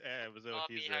 He's air, so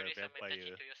Copy, he's a Harris, I'm vampire.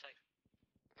 attaching to your side.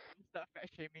 Start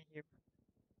fat shaming him.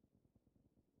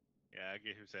 Yeah, I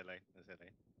gave him saline.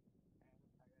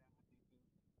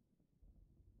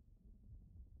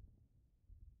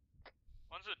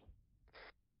 Monsoon.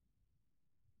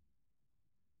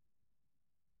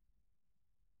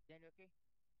 Dan, you okay?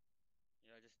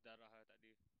 Ya, just darah lah tak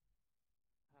ada.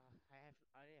 I only have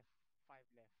 5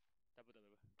 left. Tak apa.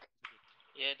 It's okay.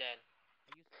 Ya, Dan.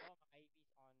 I used all my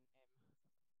IVs on M.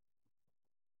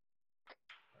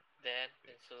 Dan,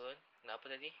 Mansoon. Kenapa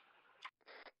tadi?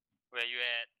 Where you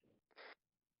at?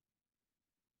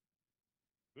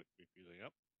 Good, we're going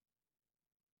up.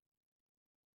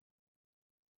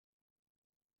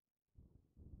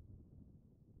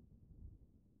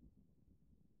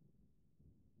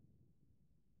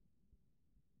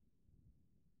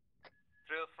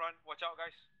 Trail front, watch out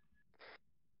guys.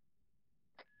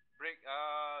 Break,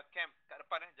 camp kat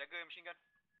depan jaga machine gun.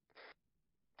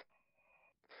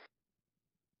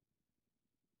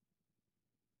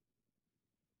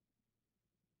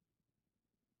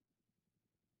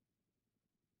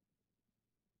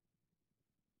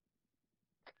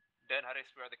 Dan,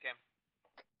 Haris, we're at the camp.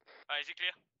 Is it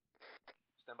clear?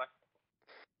 Stand by.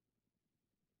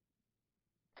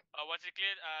 Once it's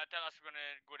clear, tell us we're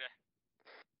gonna go there.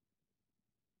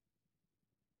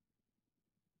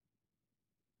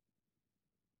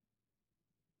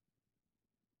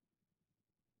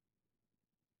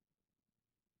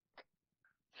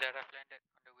 ZRF landed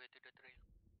on the way to the trail.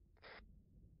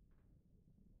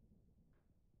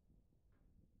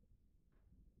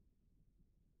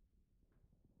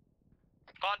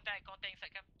 Contact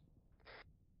inside camp.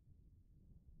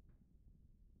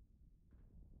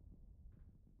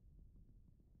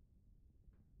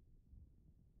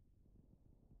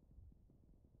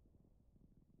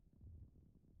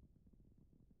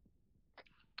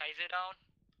 Kaiser down.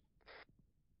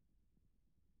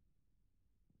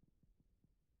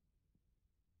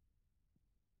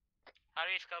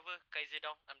 Haris cover, Kaiser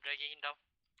down. I'm dragging him down.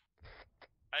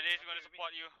 Haris is gonna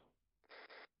support you.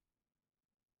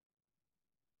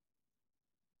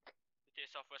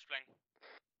 Take southwest flank.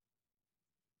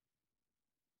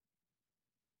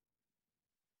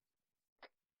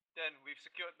 Then we've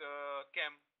secured the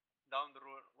camp down the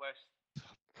road west.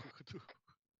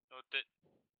 Noted.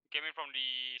 Came in from the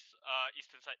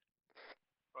eastern side.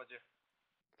 Roger.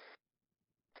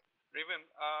 Raven,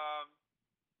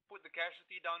 put the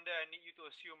casualty down there. I need you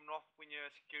to assume north punya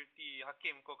security.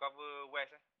 Hakim, kau cover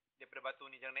west daripada batu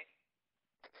ni, jangan naik.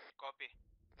 Copy.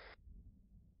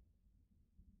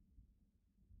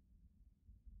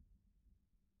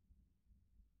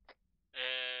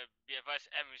 Be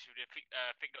advised, M is with the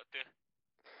fake doctor.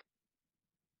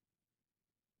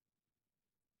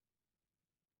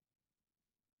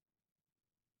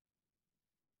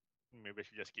 Maybe I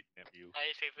should just kidnap you.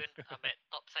 Hi, Faven. I'm at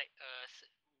top side,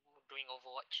 doing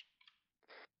Overwatch.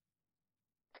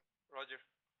 Roger.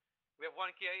 We have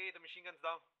one KIA, the machine gun's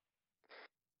down.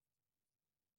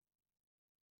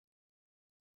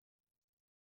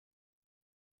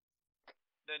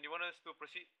 Then you want us to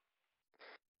proceed?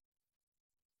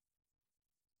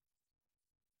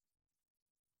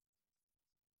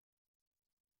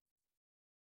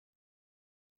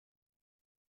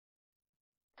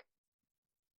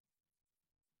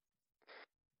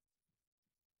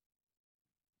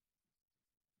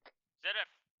 ZF,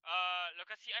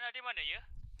 lokasi anda di mana ya?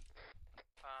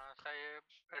 Saya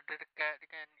berada dekat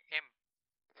dengan M.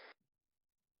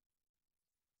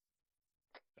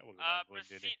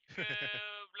 Proceed ke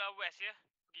belah west ya.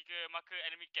 Pergi ke marker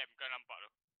enemy camp kau nampak tu.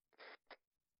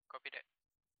 Copy that.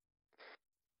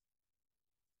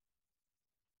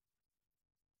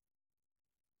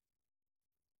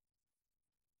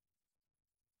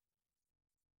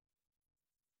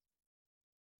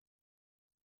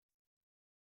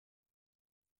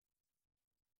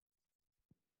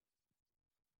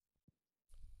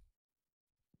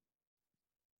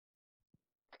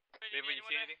 Raven, you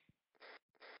see anything?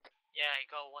 Yeah, I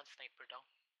got one sniper down.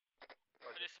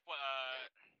 Roger. Support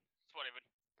Raven.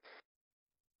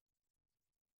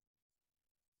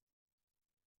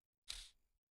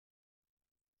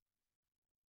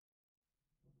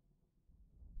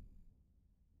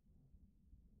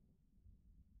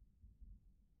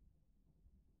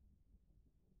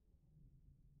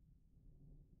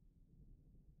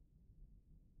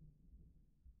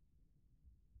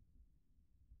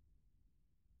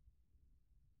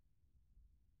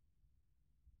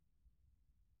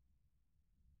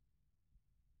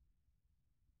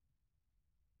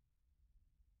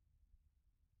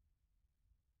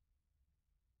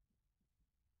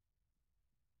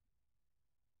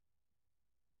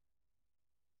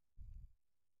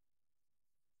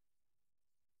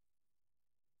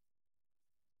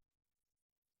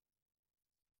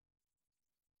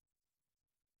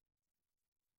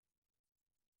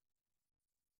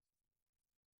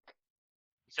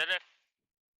 ZF.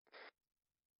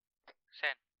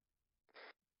 Send.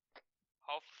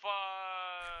 How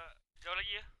far? Jauh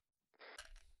lagi ya?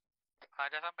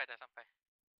 Dah sampai.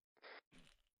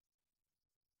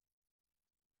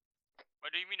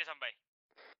 What do you mean dah sampai?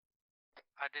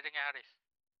 Ada dengan Haris.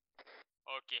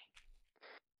 Okay.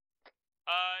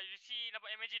 You see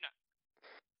nampak MG tak?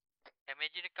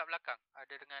 MG dekat belakang.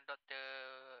 Ada dengan Dr.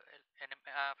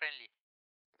 Friendly.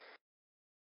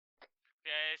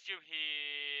 I assume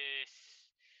he's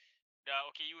dah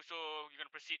okay you, so we're gonna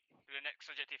proceed to the next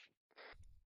objective.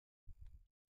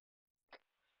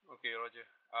 Okay, Roger.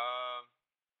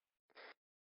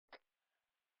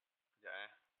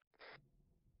 Sekejap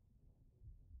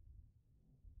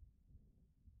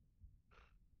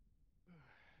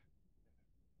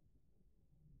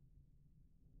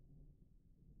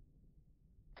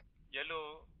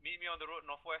Yellow, meet me on the road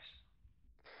northwest.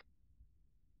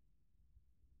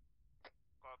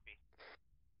 Copy.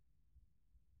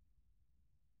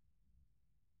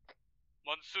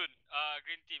 Monsoon,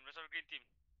 green team, rest of the green team.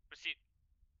 Proceed.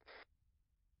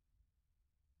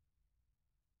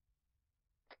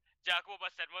 Jangan aku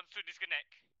pasal Monsoon disconnect.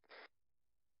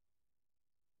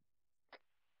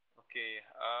 Okay,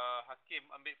 Hakim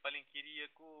ambil paling kiri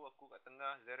aku kat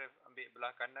tengah, Zaref ambil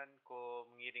belah kanan, kau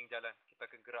mengiring jalan. Kita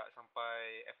akan gerak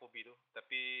sampai FOB tu.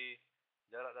 Tapi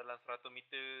jarak dalam 100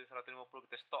 meter, 150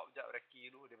 kita stop sekejap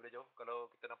reki dulu daripada jauh.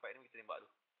 Kalau kita nampak enemy kita tembak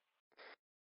dulu.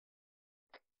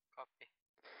 Copy.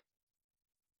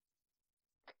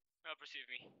 Proceed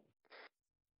with me.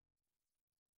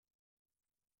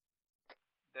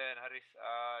 Then Haris,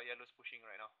 Yellow's pushing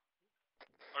right now.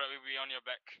 Alright, we'll be on your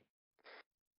back.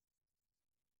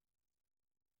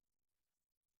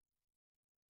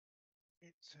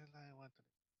 It's a lie, what the...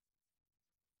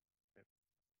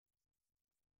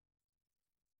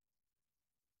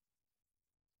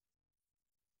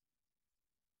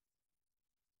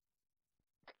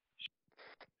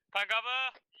 Find cover!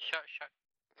 Shot.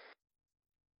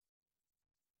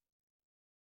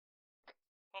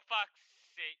 For fuck's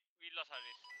sake, we lost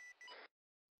Haris.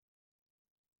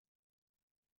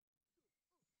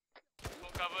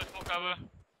 Smoke cover.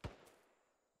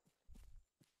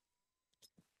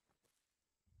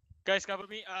 Guys, cover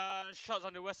me. Shots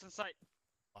on the western side.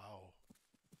 Wow.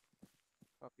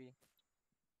 Copy.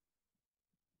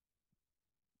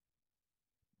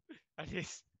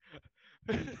 Anis.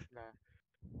 Lah.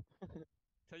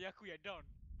 Saya aku yang down.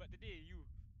 But today you.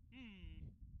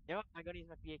 Yep, I got this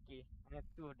my PAK. I have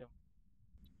 2 of them.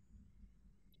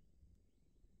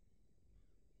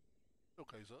 Hello,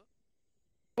 Kaiser.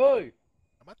 Oi!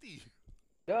 Dah mati.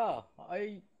 Dah,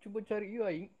 I cuba cari you,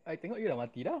 I tengok you dah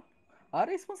mati dah.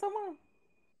 Aris pun sama.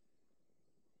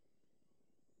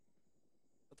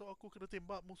 Atau aku kena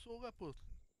tembak musuh ke apa?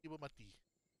 Tiba mati.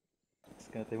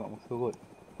 Kena tembak musuh kot.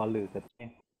 Kepala katanya.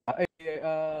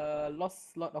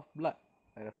 Lost lot of blood.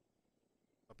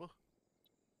 Apa?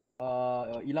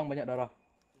 Hilang banyak darah.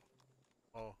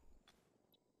 Oh.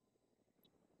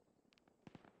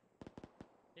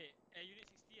 Hey, unit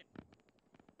 60 kan?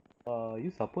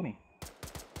 You siapa ni?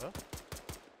 Hah?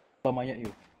 Apa mayat you?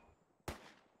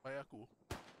 Mayat aku?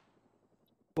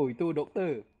 Oh, itu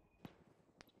doktor.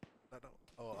 Tak tahu.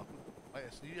 Oh, aku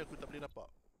mayat sendiri aku tak boleh nampak.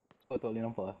 Oh, tak boleh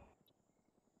nampak lah.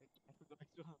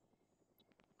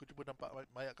 Aku cuba nampak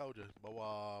mayat kau je.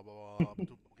 Bawah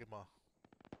betul kemah.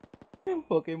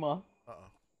 Oh, kemah. Haa.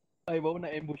 I baru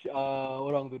nak ambush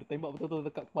orang tu. Dia tembak betul-betul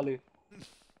dekat kepala.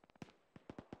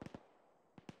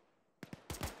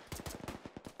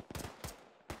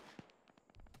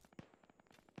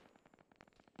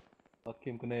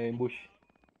 Hakim kena ambush.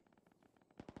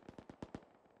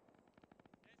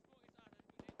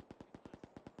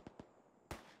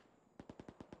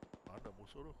 Mana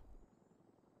musuh tu?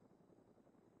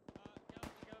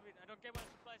 Kelvin, I don't care about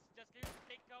supplies. Just can you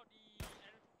take out the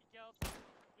aeronautical cals,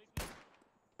 please?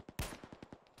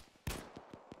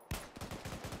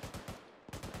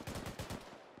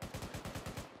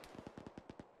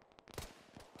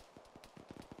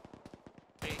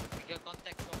 Hey, we get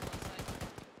contact from one side.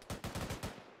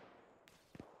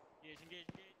 Engage.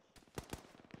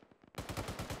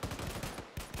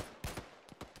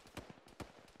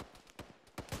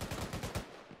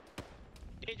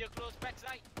 Danger close,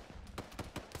 backside.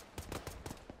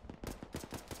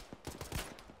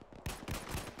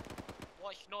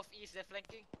 Watch northeast, they're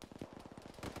flanking.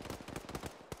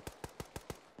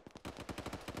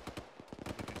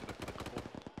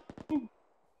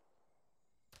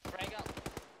 Frag out.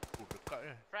 Oh, dekat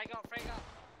Frag out.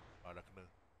 Ah, dah kena.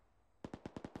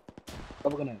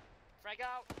 Apa kena? Frag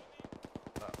out.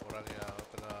 Tak, orang yang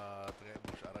tengah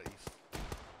ambush arah east.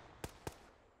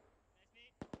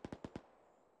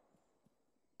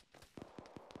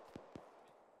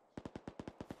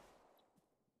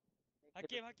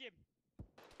 Hakim.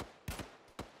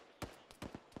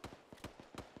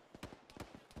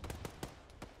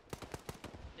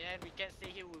 Then we can't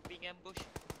stay here, we're being ambushed.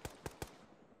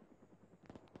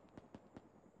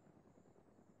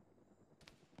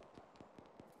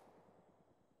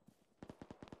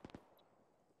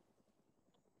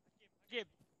 Hakim.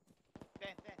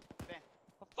 Ben.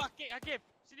 Oh, fuck it, Hakim.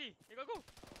 Sini, you go.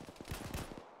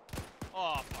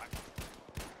 Oh, fuck.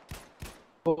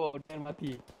 Oh, Dan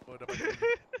mati. Oh, dah mati.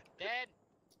 Dan.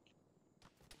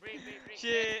 Break.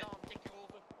 Shit. Down, take you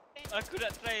over. Aku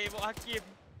nak try bawa Hakim.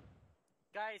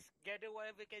 Guys, gather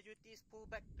whatever casualties, pull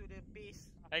back to the base.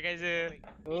 Hi, Kaiser.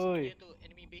 Oi. To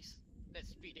enemy base.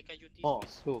 Let's split the casualties Oh,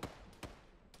 first. tu.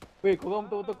 Weh, korang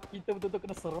kita betul-betul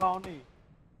kena surround ni.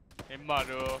 Memang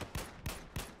tu.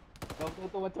 Kau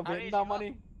betul-betul macam Haris, Vietnam you ni.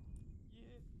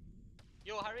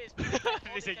 Yo, Haris, pull back all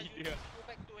Haris the lagi casualties, dia. pull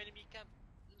back to enemy camp.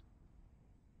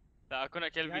 Tak, aku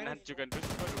nak Kelvin hancurkan tu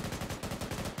baru.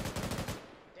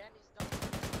 Dan is down.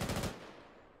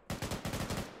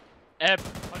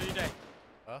 How do you die?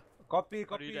 Huh? Copy.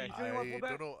 How do you die? Sure you want I pull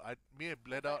back? don't know. I may have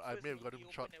bled out. I may have gotten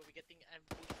shot. We're getting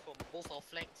ambushed from both our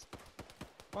flanks.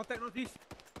 Contact notice.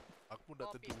 Aku pun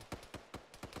tak tentu.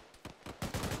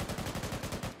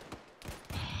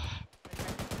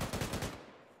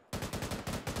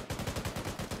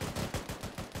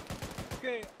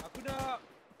 Okay, aku dah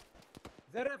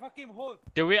Zaref Hakim hold.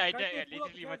 The way I Try died to kan, pull up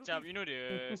literally the macam, you know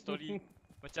the story.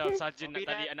 Macam Sarjan nak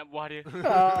tarik anak buah dia.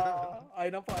 I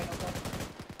nampak.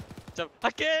 Macam,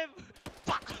 Hakim!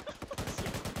 Fuck!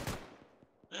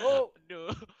 Oh!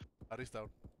 Aduh. Haris down.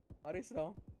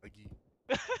 Lagi.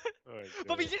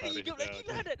 Bobby jadi hidup lagi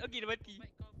lah Dan. Okay, dia mati.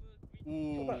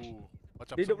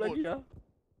 Macam Dia hidup semut. lagi lah.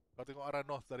 Kau tengok arah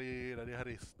north dari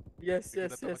Haris. Yes.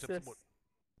 Macam semut.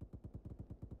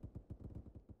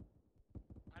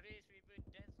 Haris, Raven,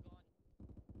 Dan's gone.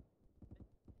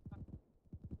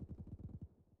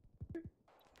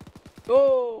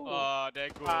 Oh! Oh,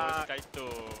 there goes Kaito.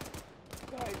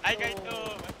 Hai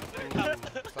Kaito.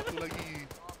 Satu lagi.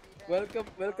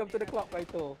 Welcome to the club,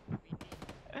 Kaito.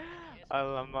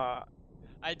 Alamak.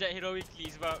 I died heroically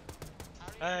sebab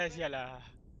sialah.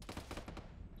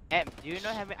 Do you know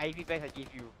how many IV bags I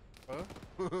gave you? Huh?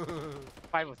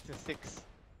 5 or 6.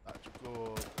 Tak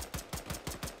cukup.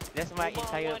 That's my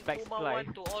entire bag supply.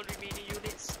 1 to all remaining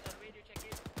units. Radio check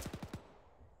in.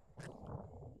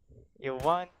 You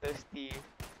want thirsty?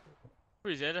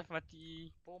 Wih, Zaref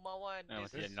mati. Puma 1.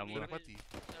 Mati dah nama. Zaref mati?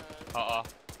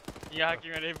 Ya,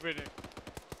 Hakim ada heaven.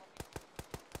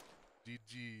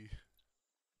 GG.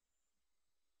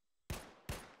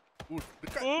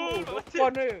 Dekat.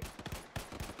 Depan dia.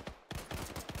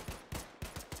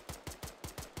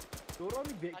 Diorang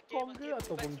ni Vietcong ke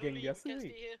ataupun geng biasa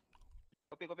ni?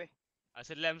 Kopi.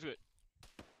 Asal lambs kot.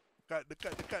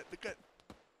 Dekat.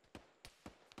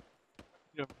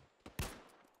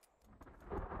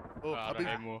 Oh, habis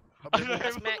ammo.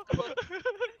 Smack.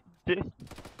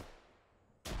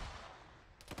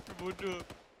 Bodoh.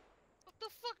 What the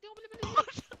fuck? Dia boleh beli.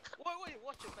 Wait,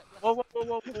 watch your back. Wow.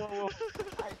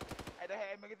 I don't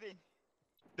have magazine.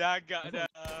 Dah agak dah.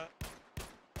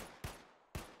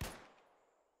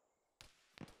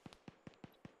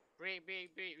 Break.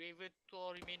 Raven to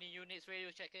all remaining units. Radio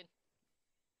check in.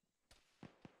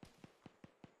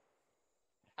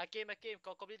 Hakim,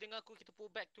 kau boleh dengar aku? Kita pull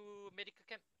back to medical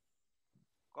camp.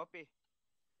 Copy.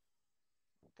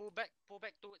 Pull back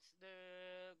towards the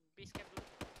base camp dulu.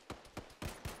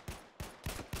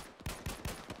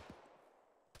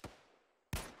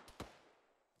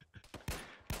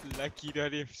 Lucky dah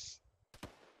Rims.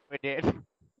 We're dead.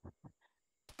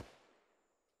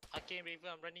 Hakim, Raven,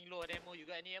 I'm running low on ammo. You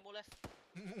got any ammo left?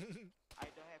 I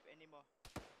don't have any more.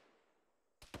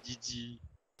 GG.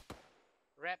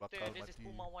 Raptor, Bakal this is mati.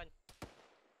 Puma 1.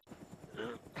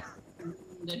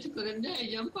 Dah cukup rendah,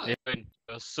 jam 4. Raven,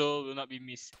 your soul will not be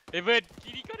missed. Raven,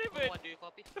 kiri kau Raven. Puma 1, do you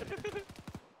copy?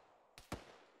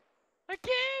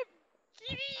 Hakim!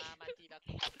 Kiri! Mati dah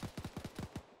aku.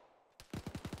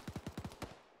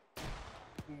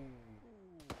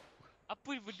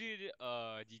 Apa benda dia?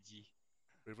 GG.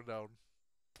 Raven down.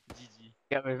 GG.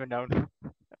 Yeah, Raven down.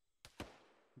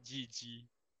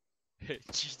 GG.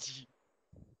 GG.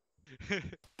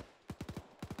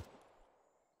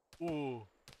 Oh.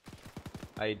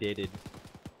 I did it.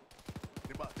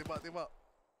 Tembak.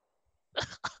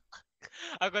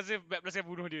 Aku rasa Bat Plus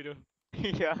bunuh dia tu.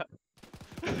 Ya.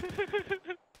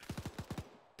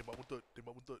 Tembak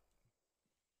buntut.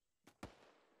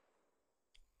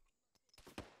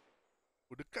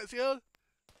 Oh, dekat sial.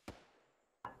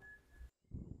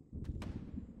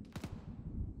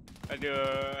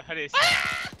 Aduh, Haris.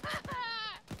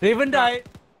 Raven died.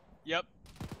 Yup.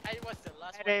 I was the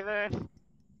last one. Raven.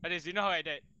 Haris, you know how I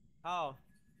died? How?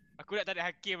 Aku nak tarik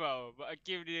Hakim tau. But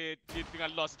Hakim dia tengah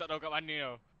lost, tak tahu kat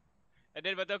mana tau. And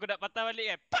then lepas tu aku nak patah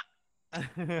balik kan. Pak!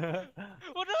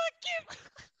 Bodoh Hakim!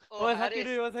 Oh,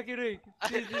 Hakim doing?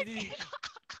 Please.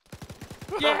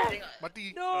 Yeah!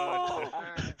 Mati. No!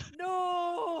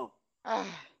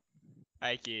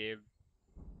 Hakim.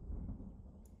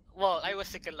 Well, I was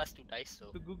second last to die,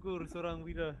 so Tergugur seorang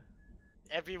Wira.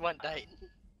 everyone died.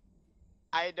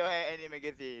 I don't have any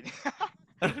magazine.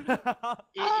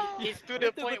 It's to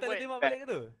the Betul, point kau tak ada where tembak balik ke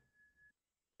tu?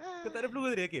 Kau tak ada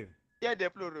peluru tadi Hakim? Dia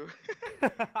ada peluru.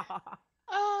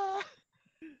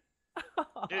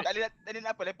 Tadi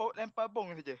nak apa? Lempar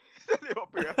bong saja. Tak boleh buat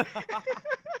apa ya.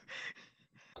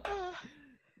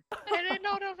 I ran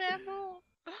out of ammo.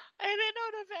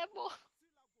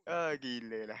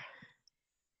 Gila lah.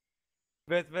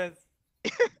 Best.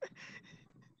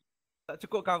 Tak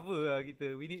cukup cover lah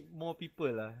kita. We need more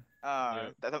people lah.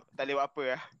 Tak boleh buat apa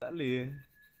lah. Tak boleh.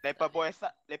 Lempar bom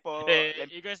esat.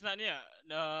 You guys nak ni tak?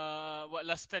 Buat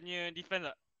last stand-nya defense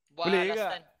tak? Boleh ke?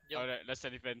 Alright, last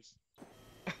stand defense.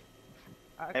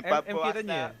 Lempar MK bom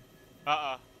tanya.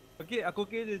 Okay, aku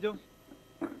okay je, jom.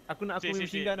 Aku nak aku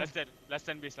machine gun. Last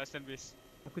stand base.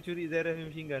 Aku curi Zaref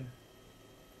machine gun.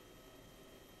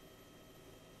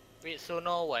 Wait, so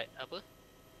now what? Apa?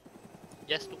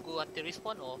 Just tunggu until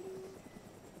respawn or?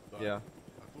 Yeah.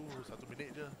 Aku 1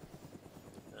 minit je.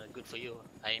 Good for you.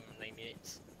 I'm 9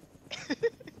 minutes.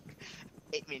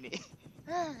 8 minit.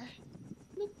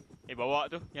 Bawa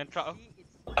tu, yang truck tu.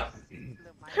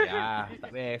 Ya,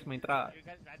 tak best main truck. You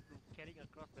guys run to carrying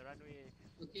across the runway.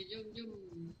 Okay, jom.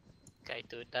 Kait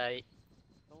tu die.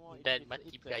 Dan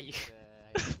mati bergaya.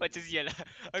 Macam sial lah.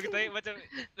 Aku tarik macam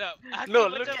No, aku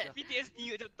look macam at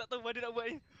PTSD macam tak tahu mana nak buat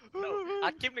ni. No,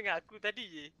 Hakim dengan aku tadi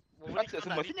je. Patut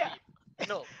semua senyap.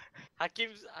 No.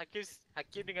 Hakim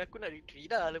dengan aku nak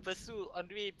retreat dah. Lepas tu on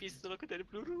the way pistol aku tak ada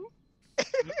peluru.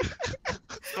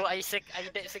 So I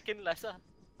died second last lah.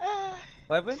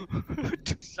 What happened?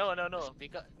 No.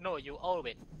 Because you all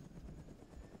went.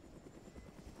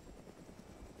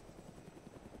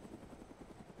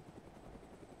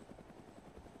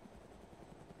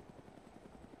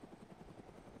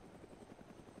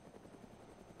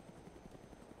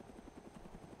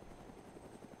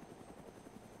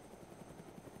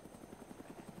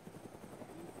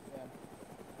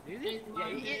 Is it? Yeah,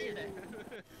 it is.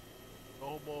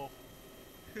 No more.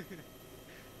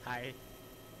 Hi.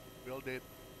 We all dead.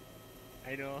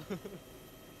 I know.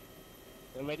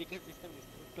 The medical system is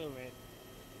brutal, man.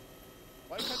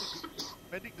 Why can't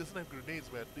medic doesn't have grenades,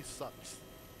 man? This sucks.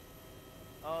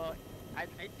 I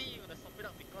think you wanna stop it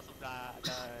up because of the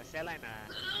cell line.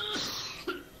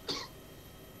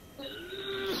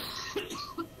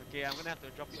 Okay, I'm gonna have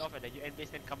to drop you off at the UN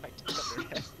base and come back to pick up the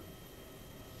rest.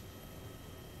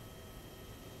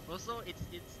 Also, it's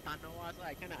Tanoa, so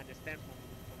I kinda understand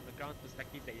from the ground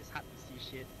perspective that it's hard to see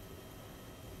shit.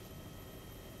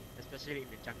 Especially in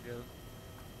the jungle.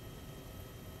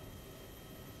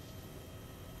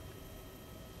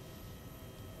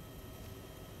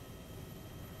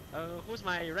 Who's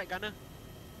my right gunner?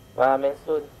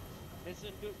 Mansoon.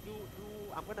 Listen,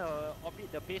 I'm gonna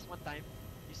orbit the base one time.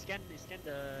 You scan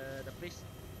the place.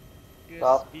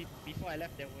 Because before I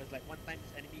left, there was like one time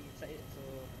this enemy inside it, so.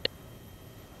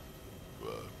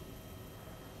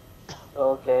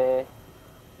 Okay.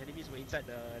 Enemies were inside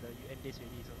the UN base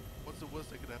already, so. What's the worst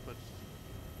that could happen?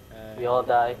 We all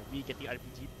die. We getting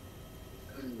RPG.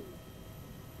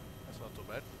 That's not so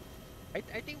bad. I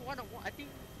think I think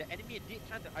the enemy did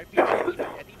try to RPG me, but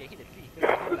I think they hit the tree because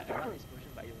they had like a round explosion,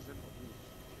 but it wasn't for me.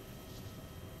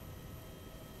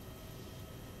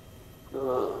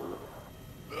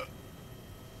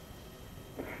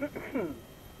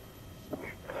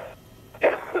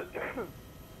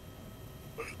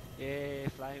 Yeah,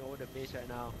 flying over the base right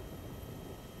now.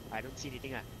 I don't see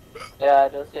anything. Yeah, I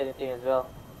don't see anything as well.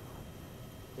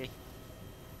 Okay.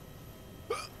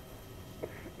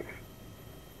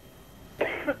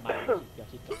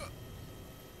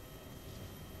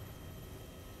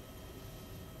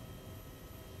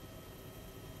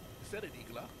 Is that an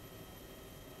igla?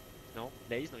 No,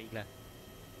 there is no igla.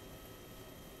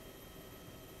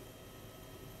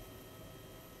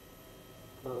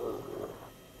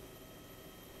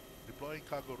 Deploying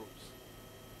cargo ropes.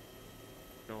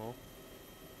 No.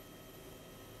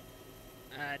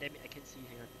 Damn it, I can't see.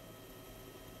 Hang on.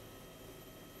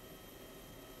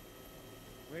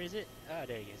 Where is it? Ah,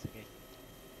 there it is. Okay.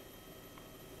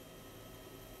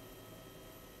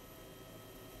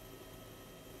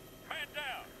 Man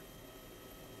down!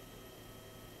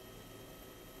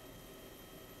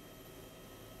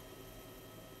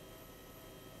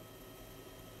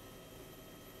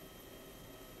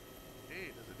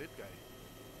 Hey, there's a dead guy.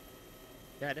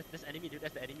 Yeah, that's enemy, dude.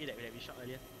 That's the enemy that we shot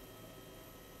earlier.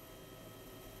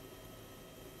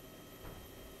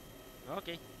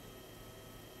 Okay.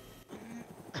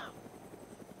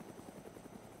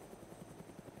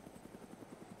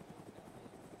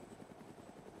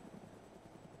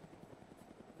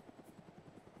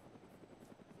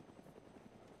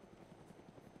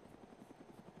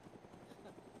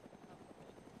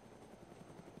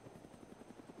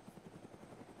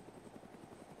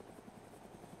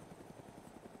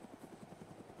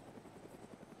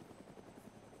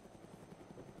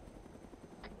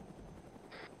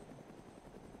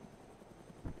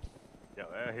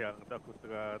 Sekejap yang tu aku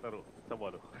tengah taruh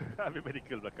sabar tu. Ambil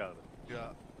medical belakang tu.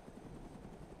 Yeah.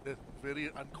 There's very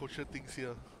unkosher things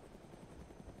here.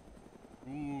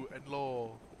 Ooh, and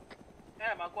law.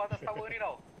 Aku atas tower ni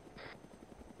tau.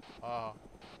 Oh,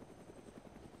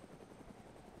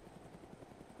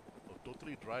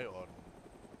 totally dry on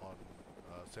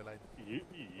saline.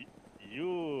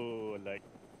 You like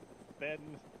 10,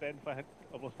 5,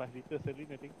 almost 5 liters saline,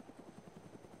 I think.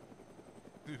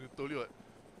 Told you what?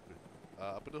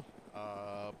 Apa tu?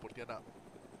 Pontianak.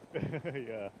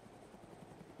 Yeah.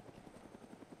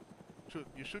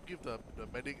 You should give the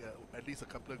medic at least a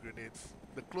couple of grenades.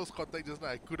 The close contact just now,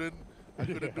 I couldn't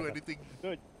do anything.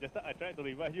 No, just now I tried to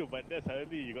revive you, but then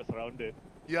suddenly you got surrounded.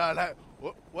 Yeah, like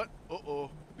what?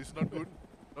 Oh, this is not good.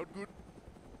 Not good.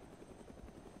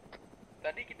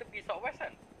 Tadi kita pergi southwest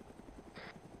kan?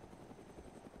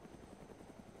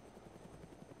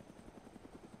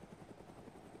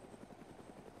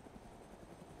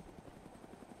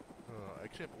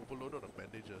 Actually, I'm overloaded on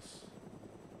bandages.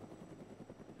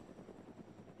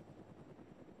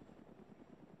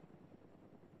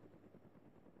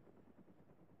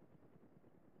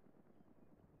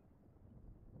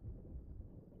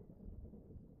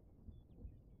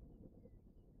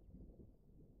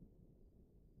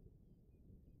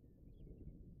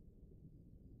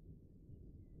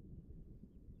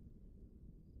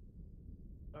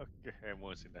 Okay,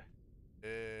 ammo's in there.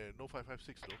 No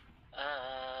 556 though.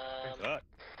 Thanks a lot.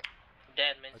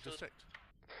 Dan, I just checked.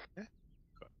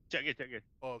 Check again.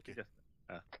 Oh, okay. Just,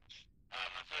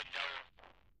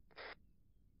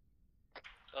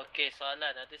 Okey,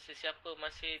 soalan, ada sesiapa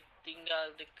masih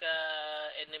tinggal dekat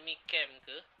enemy camp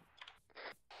ke?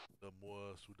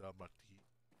 Semua sudah mati.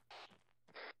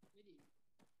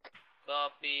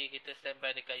 Copy, kita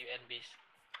standby dekat UN base.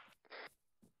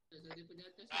 Daripada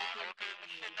atas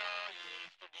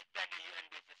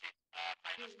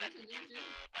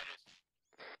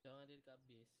Jangan dia dekat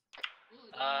base.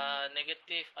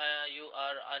 Negative, you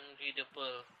are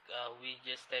unreadable. We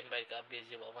just standby dekat base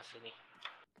je buat masa ni.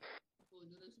 Oh,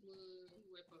 diorang semua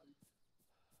wipe out.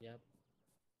 Yap.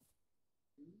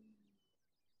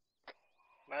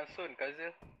 Mansun,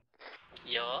 Kazil.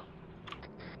 Yo.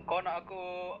 Kau nak aku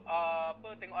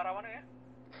tengok arah mana ya?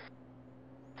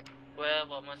 Well,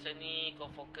 buat masa ni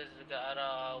kau fokus dekat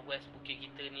arah west bukit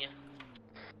kita ni lah.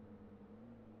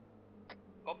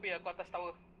 Copy, aku atas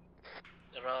tower.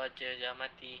 Roger,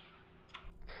 jangan mati.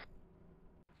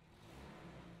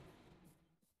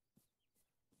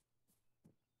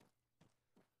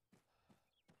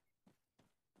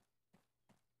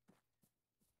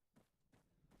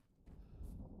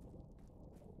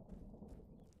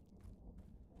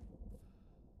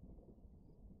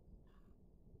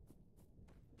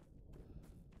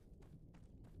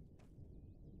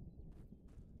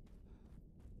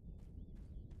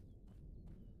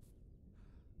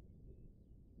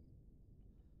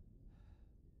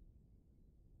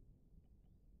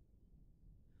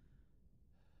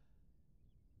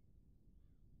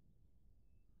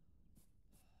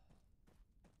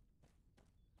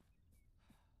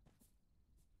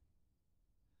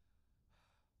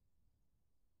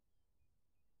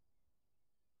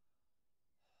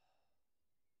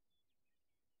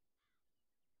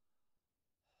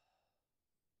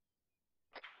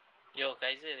 Yo,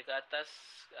 Kaiser, dekat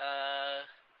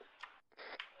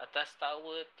atas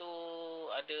tower tu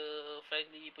ada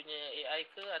friendly punya AI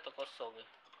ke atau kosong ke?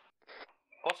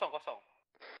 Kosong.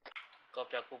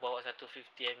 Copy, aku bawa 150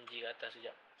 mg ke atas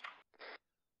sekejap.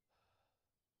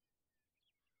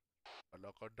 Kalau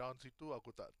kau down situ,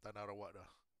 aku tak nak rawat dah.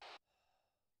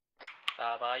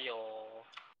 Tak payah.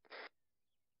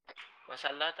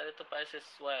 Masalah tak ada tempat yang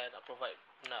sesuai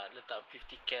nak letak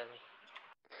 50 cal ni.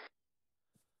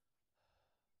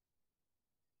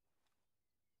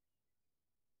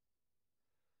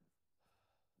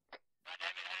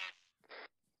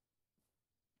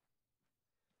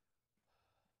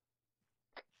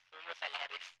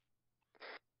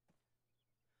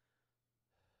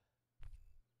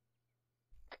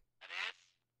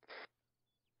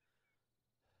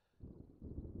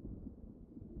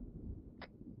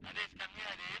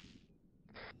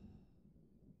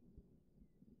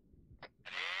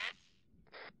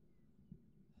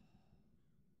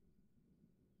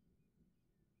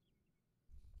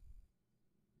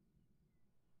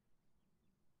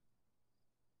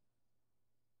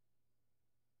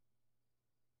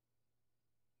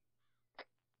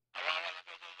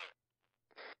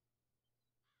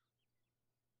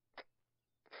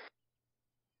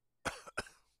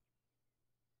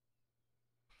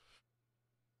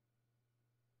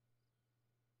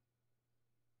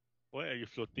 Why are you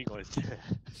floating on there?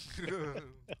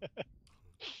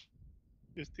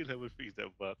 You still haven't fixed that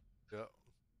bug. Yeah.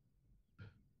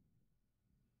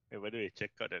 Hey, by the way,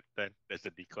 check out that tent. That's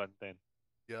the decon tent.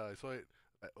 Yeah, I saw it.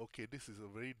 Like, okay, this is a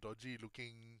very dodgy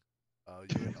looking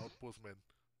UN outpost, man.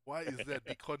 Why is there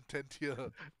decon tent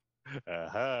here?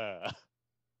 Aha.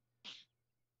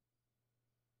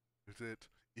 Is it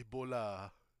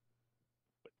Ebola?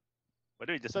 By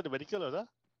the way, just now the medical was, huh?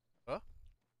 Huh?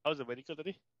 How's the medical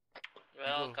tadi?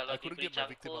 Well, kalau I couldn't diberi get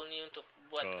my victim cangkul up. ni untuk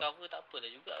buat cover tak apa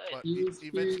dah juga kan. But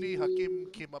eventually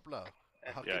Hakim came up lah.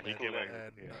 Yeah, Hakim he came up.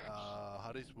 and Yeah.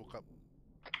 Haris woke up.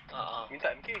 Minta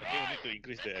MK. I think we need to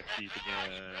increase the FT punya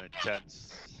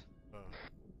chance.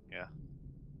 Yeah.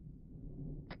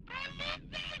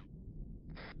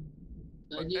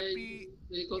 Tadi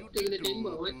helikopter kena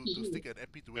tembak mati to stick an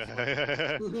MP to his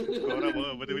Kau orang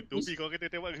bawa benda Tobi kau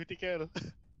kena tembak ke TKL.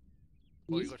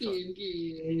 Oh, you got shot.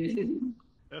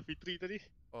 Fitri tadi.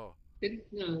 Oh.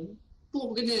 Kena.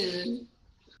 Pop kena.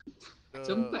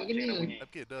 Sempat kena.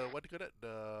 Okay, what do you call that?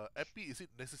 The MP, is it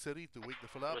necessary to wake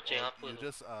the fella up? Loceng Or apa you tu?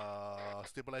 just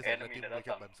stabilize and let him wake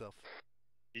up himself?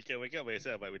 He can wake up by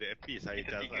himself, but with the FP is high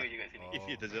chance lah. If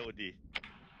he doesn't OD.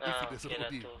 If he doesn't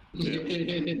OD.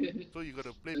 So you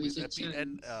gotta play with MP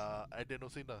and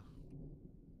adenosine lah.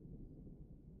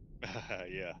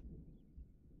 Yeah.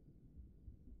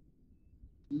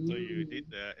 So you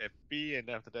did the FP and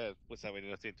then after that put some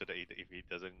adenosine so that if he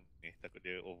doesn't, takut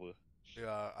dia over.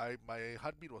 Yeah, my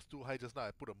heartbeat was too high just now.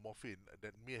 I put a morphine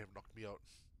that may have knocked me out.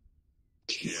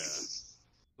 Yeah.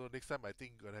 So next time I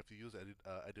think gonna have to use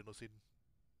adenosine.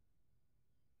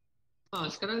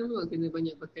 Sekarang memang kena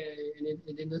banyak pakai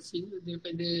adenosine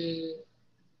daripada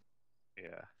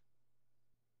Yeah.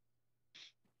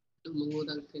 Untuk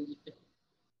mengurangkan efek.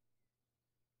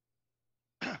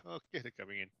 Okay, they're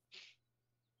coming in.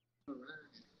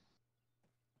 Alright.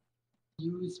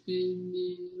 You spin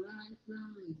me right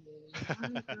round,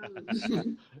 right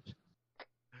round.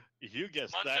 If you get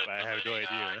Monsoon slapped, I have no covering,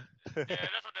 idea. the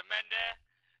rest of the men there.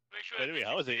 Make sure By the way,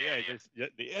 how was the AI?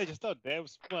 The AI just not damn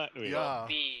smart. Wait. Yeah.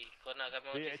 Kopi, kau nak kami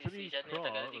They macam actually sisi sana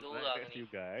tak ada crawl 3 right orang next to ni. you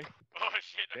guys. Oh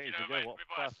shit, Then okay, if you never guys mind. walk We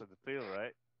pass. past on the trail,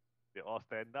 right? They all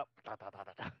stand up. Ta ta ta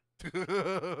ta ta.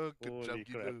 Kejam Holy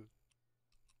crap. gila.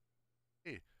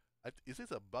 Hey, is this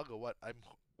a bug or what?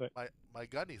 What? My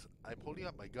gun is I'm holding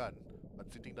up my gun but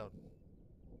sitting down.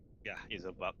 Yeah, it's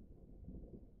a bug.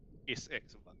 It's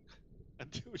X bug.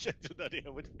 Until now they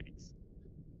haven't fixed.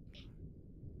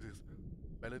 This is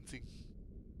balancing.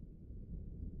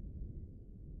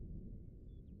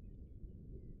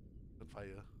 The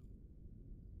fire.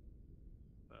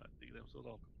 Take them so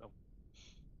long to come.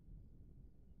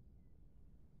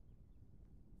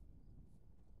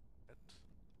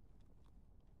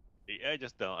 The AI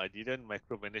just down. I didn't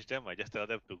micromanage them. I just tell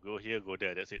them to go here, go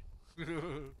there. That's it.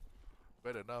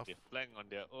 Bad enough. They flank on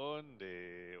their own.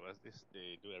 They what's this?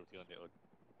 They do everything on their own.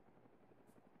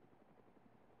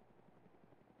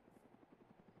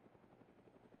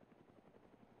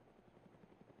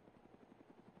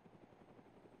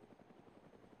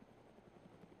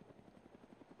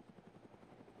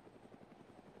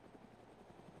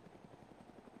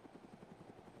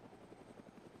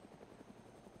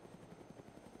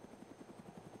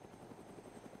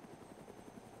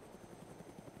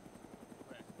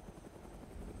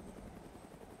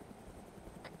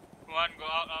 Go on, go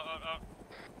out.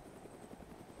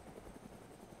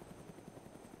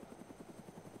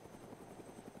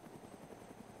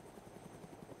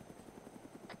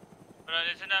 Alright,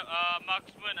 listen up.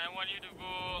 Marksman, I want you to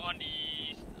go on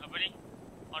the apa ni?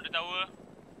 On the tower.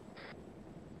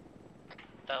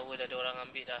 Tower dah ada orang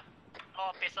ambil dah.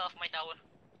 Oh, piss off my tower.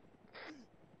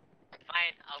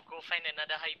 Fine, I'll go find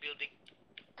another high building.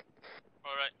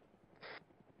 Alright.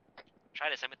 Try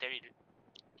the cemetery, dude.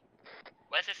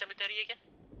 Where's the cemetery again?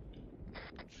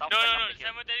 No, the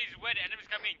cemetery is where the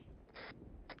enemies coming.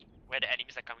 Where the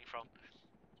enemies are coming from.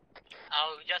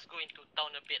 I'll just go into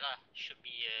town a bit lah. Should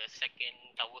be a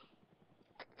second tower.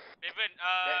 Raven,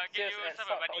 get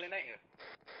yourself a buddy.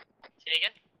 Say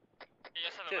again? Get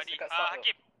yourself a Cheers, buddy. dekat south tu.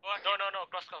 Hakim. Oh, Hakim. No,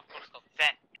 cross comm.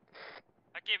 There.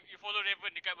 Hakim, you follow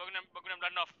Raven dekat bangunan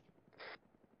Blanov.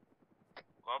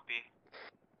 Copy.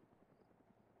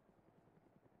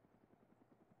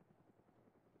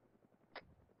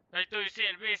 Right, so you say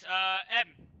base,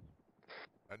 M.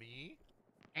 Ani?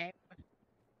 M.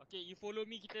 Okay, you follow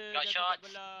me, kita Got jaga shots. kat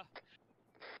belah.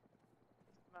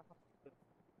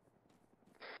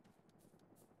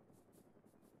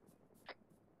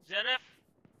 ZF,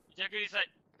 jaga this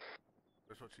side.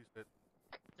 That's what she said.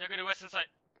 Jaga the western side.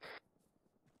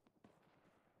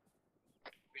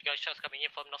 We got shots coming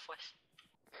in from northwest.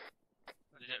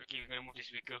 Okay, we're gonna move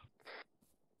this vehicle.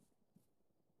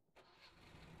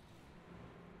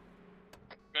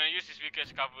 Gonna use this vehicle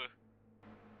as cover.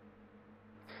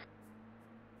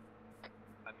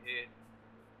 I'm hit.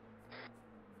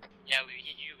 Yeah, we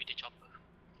hit you with the chopper.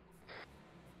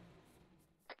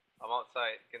 I'm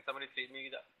outside. Can somebody feed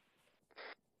me kejap?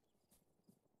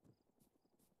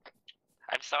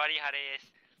 I'm sorry, Haris.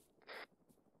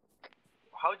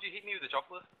 How'd you hit me with the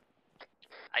chopper?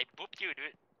 I booped you,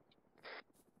 dude.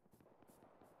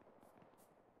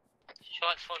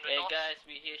 Shots from the Hey north. guys,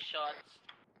 we hear shots.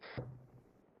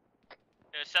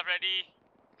 Yourself ready?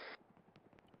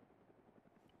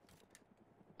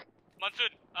 Monsoon,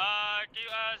 can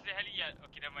you ask the heli? Yeah,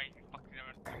 okay, never mind. Fuck,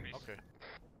 never mind. Okay.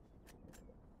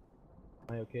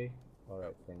 Am I okay?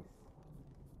 Alright, thanks.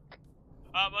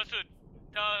 Monsoon,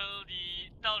 tell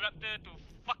Raptor to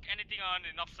fuck anything on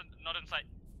the northern side.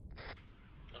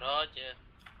 Roger.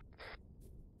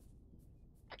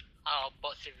 How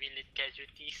about civilian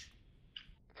casualties?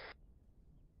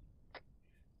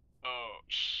 Oh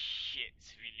shit,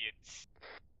 civilians.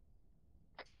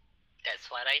 That's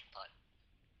what I thought.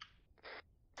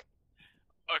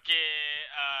 Okay,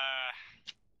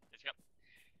 let's go.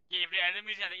 Okay, if the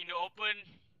enemies are in the open,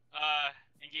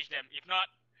 engage them. If not,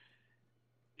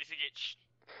 disengage.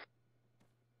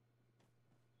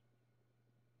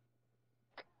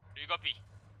 Do you copy?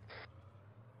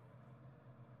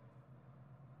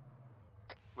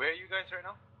 Where are you guys right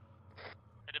now?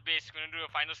 At the base, gonna do a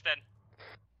final stand.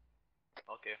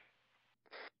 Okay.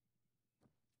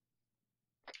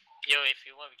 Yo, if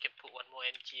you want, we can put one more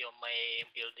MG on my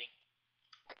building.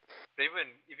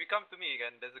 Raven, if you come to me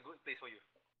again, there's a good place for you.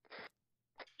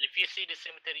 If you see the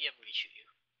cemetery, I'm gonna shoot you.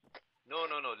 No,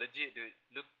 legit, dude.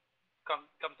 Look, Come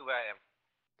to where I am.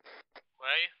 Where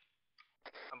are you?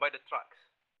 I'm by the trucks.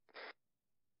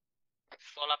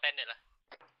 Solar panel lah.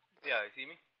 Yeah, you see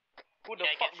me? Who the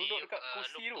Yeah, I fuck can see duduk you. dekat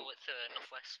kursi tu? Look towards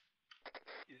northwest.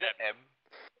 Is that M?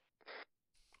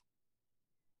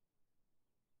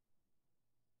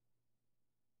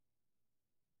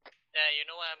 You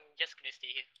know what? I'm just gonna stay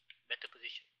here. Better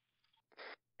position.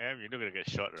 You're not gonna get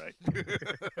shot, right?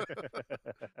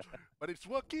 But it's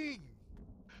working!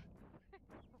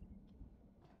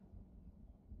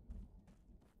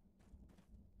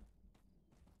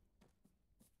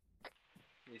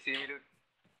 You see me, dude?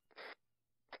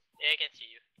 Yeah, I can see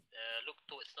you. Look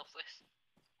towards northwest.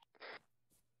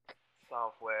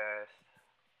 Southwest.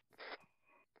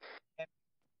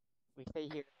 We stay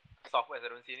here. Southwest, I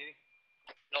don't see anything.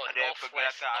 No, Ada northwest.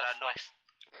 pergerakan arah north. Northwest.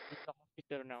 It's the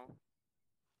hospital now.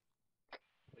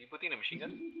 Are you putting the machine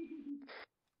gun?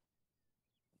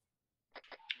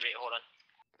 Wait, hold on.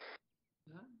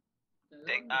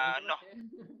 Take, no.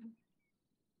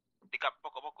 Dekat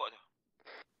pokok-pokok tu.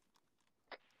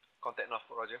 Contact north,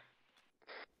 Roger.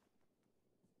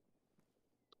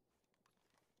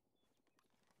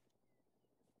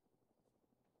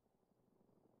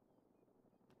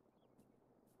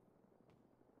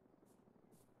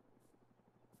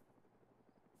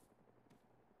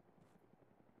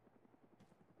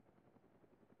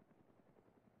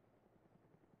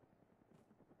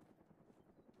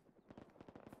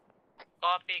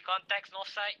 Copy. Contacts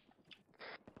north side.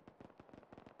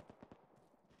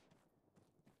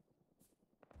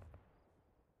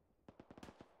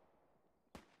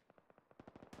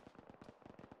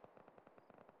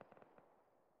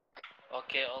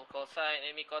 Okay, all call sign.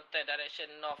 Enemy contact direction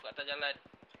north kat atas jalan.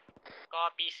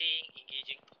 Copy, seeing.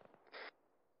 Engaging.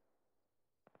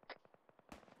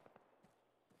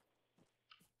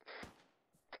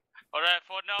 Alright,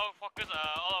 for now, focus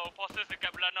all our forces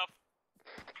dekat belah north.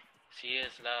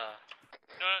 Serious lah.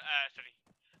 No, sorry.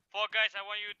 4 guys, I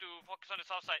want you to focus on the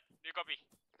south side. Do you copy?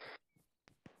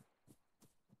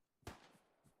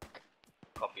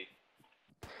 Copy.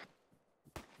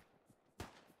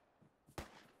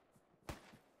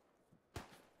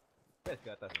 Best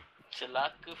ke atas ni?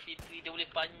 Celaka Fitri, dia boleh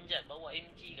panjat bawa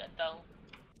MG kat tau.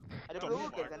 Ada peluru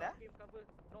ke sana?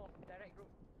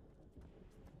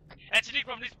 Actually,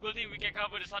 from this building, we can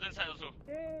cover the southern side also.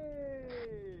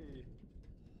 Hey!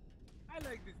 I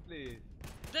like this place.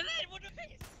 Then what the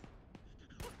face?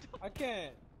 I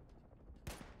can't.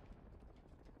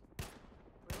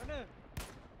 Wait, mana?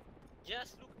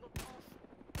 Just look north.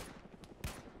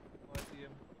 Oh, I see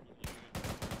him.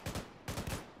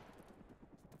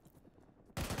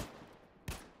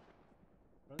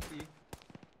 Don't see.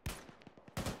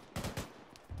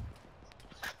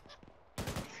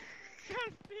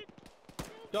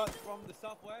 Shots from the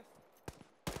southwest.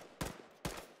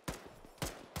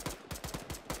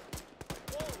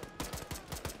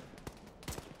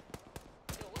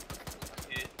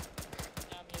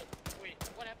 Wait,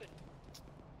 what happened?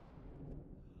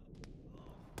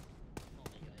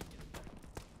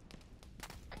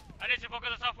 I need to focus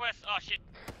on southwest. Oh shit.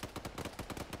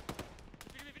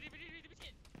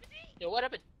 Yo, what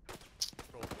happened?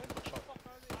 Bro, shot.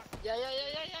 Yeah,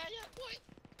 boy.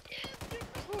 Yes, direct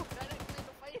line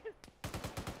of fire.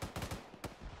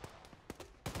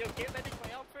 Yo, can you manage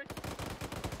my arm first?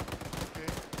 Okay.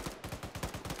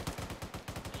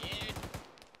 Yeah.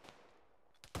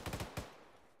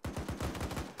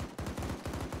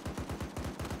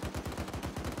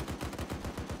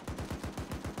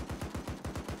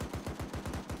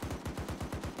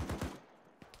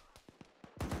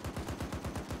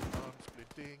 I'm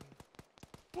splitting.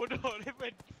 Oh no,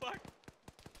 Raven, fuck.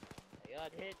 I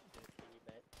got hit. That's really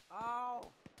bad.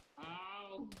 Ow!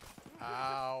 Ow!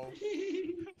 Ow.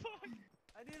 Fuck.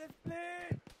 I need a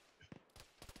split!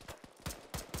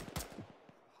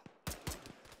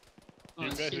 Oh, You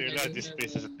guys shit, I realize don't this have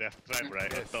place is a death trap,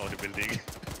 right? On Yes. top of the building.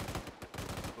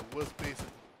 The worst place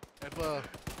ever.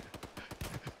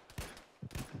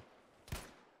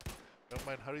 Never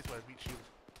mind, hurry's my meat shield.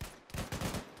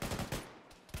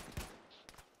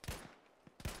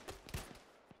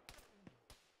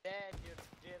 Damn, you're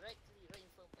directly right in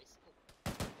front of my scope.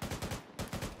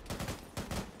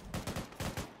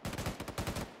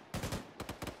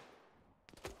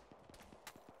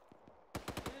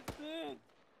 Split!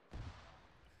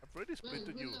 I've already Well,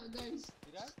 splintered good you. luck, guys.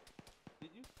 Did I?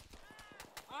 Did you?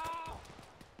 Ow!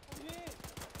 I'm hit!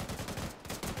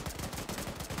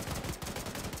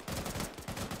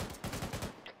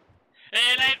 Hey,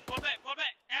 Elaine, fall back.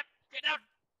 Yep, get down.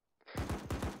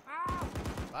 Ow!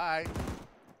 Bye.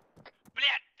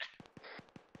 Bliat.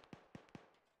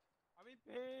 I'm in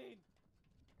pain!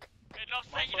 Hey, lost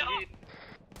sight, gila.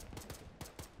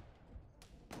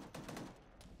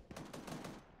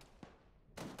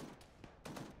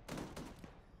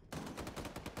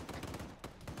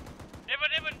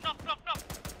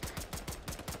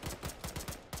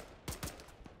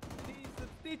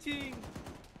 breaching!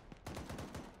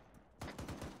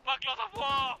 Fuck, lost of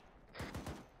war!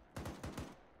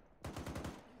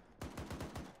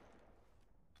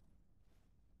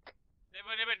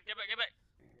 Never, get back.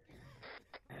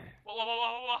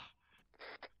 Wah.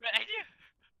 Bad idea.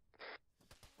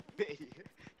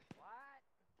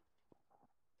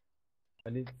 I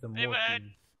need some more. Never.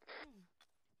 Please.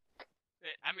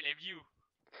 Ambil view.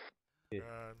 Okay.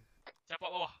 Capak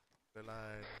bawah. The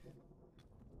line.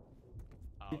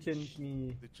 Kitchen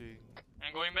me. Stitching.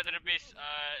 I'm going back to the base.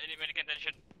 I need medical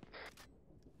attention.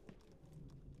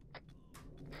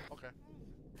 Okay.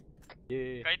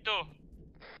 Yeah. Kaito.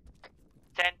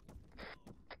 10.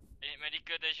 I need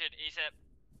medical attention ASAP.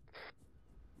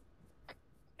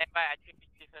 Stand by, I treat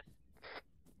you first.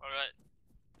 Alright.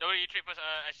 Don't worry, you treat first.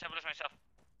 I stabilize myself.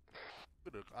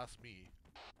 Could've asked me.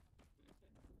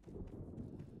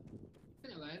 Kau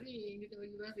nak baring, dia tak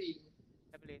bagi baring.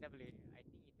 Tak boleh. I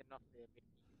think he turn off the battery.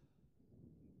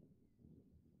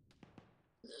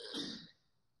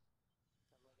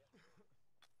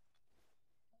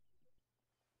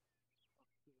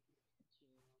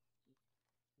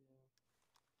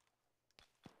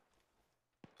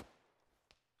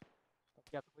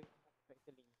 Okay, aku boleh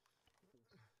factor link.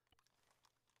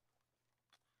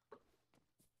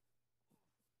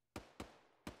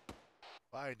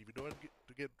 Fine, if you don't want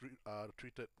to get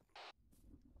treated.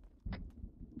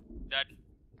 Done.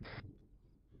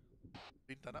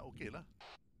 Pin tak nak, okay lah.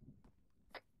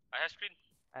 I have screen.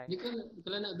 Dia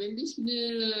kalau nak bandage kena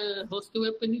holster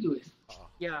weapon dulu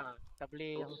Ya, tak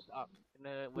boleh hold up.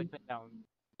 Kena weapon down.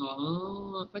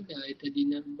 Oh, padahal tadi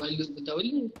nak balut pun tak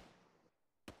boleh.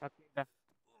 Okay, dah.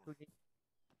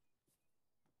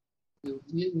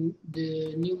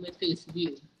 The new method is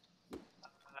severe.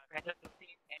 Better to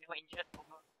see anyone injured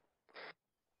over.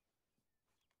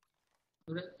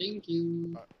 Alright, thank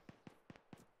you.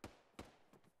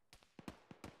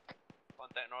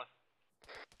 Contact north.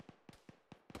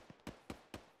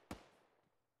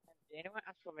 Did anyone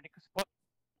ask for medical support?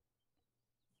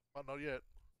 Oh, not yet.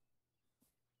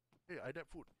 Hey, HIDF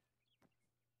food.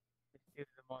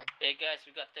 Hey guys,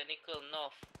 we got technical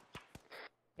north.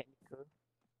 Technical?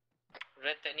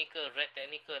 Red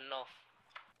technical north.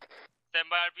 Stand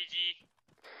by RPG.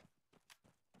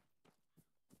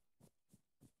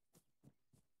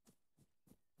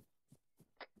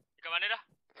 Dekat mana dah?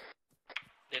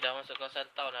 Dia dah masuk kawasan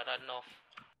town, arah north.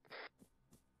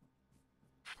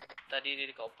 Tadi dia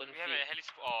dekat open We have field. a heli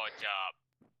support. Oh, jap.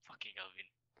 Fucking Alvin.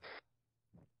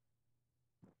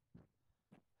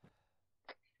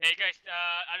 Hey guys,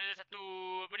 ada satu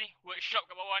apa ni? Workshop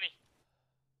kat bawah ni.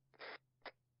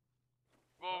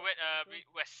 Go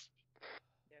west.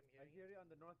 I hear it on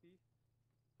the northeast.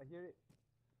 I hear it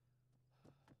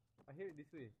this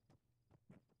way.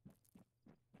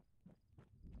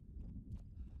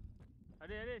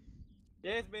 Aris.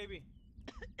 Yes, baby.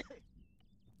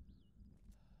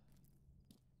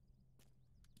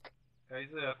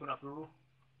 Kaiser, aku nak peluru.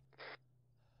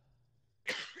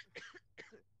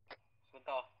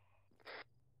 Sebentar.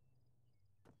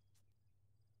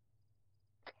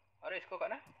 Aris, kau kat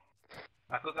mana?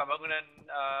 Aku kat bangunan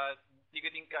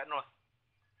 3 tingkat north.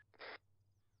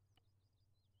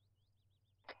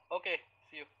 Okay,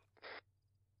 see you.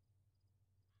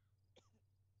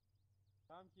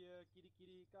 Come here,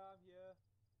 kitty, come here.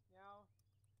 Meow.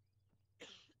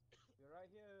 You're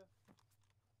right here.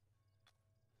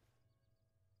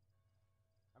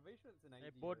 I'm very sure it's an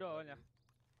ID. Bodoh nya.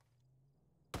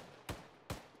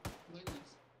 What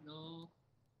is? No.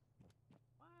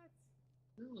 What?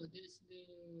 No, there's the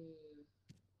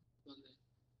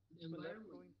Environment. environment.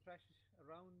 Going trash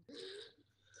around.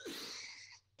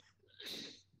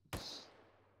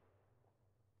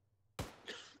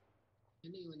 I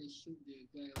know you want to shoot the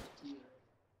guy out here.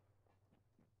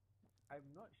 I'm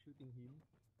not shooting him.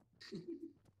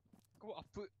 Kau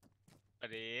apa?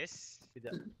 Aris.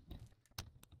 Sekejap.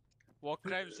 War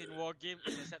crimes in war game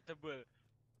unacceptable.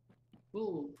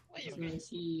 Oh, What you so mean? I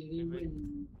see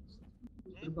Raven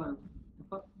terbang.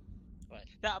 Apa?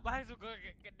 Tak bahas tu kau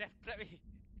kat death trap ni.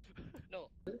 No.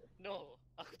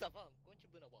 Aku tak faham. Kau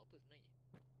cuba nak buat apa sebenarnya?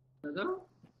 Tak tahu?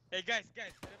 Hey guys,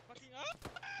 they're fucking up.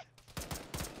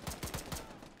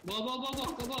 Bawa.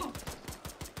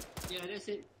 Yeah, that's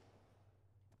it.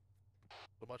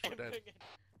 So much for that.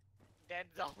 Dead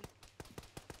down.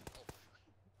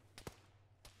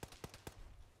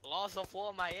 Loss of war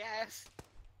my ass.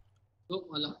 Oh,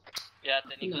 alah. Ya,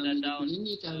 technical dah down.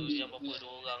 Ini kan Yang berapa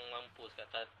 2 orang mampus kat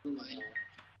atas.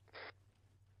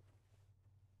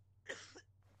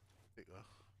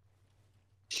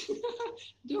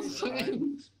 Don't fight.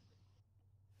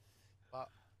 Pak.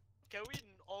 Can we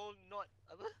all not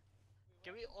apa?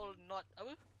 Can we all not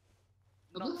apa?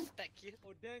 Not stack here.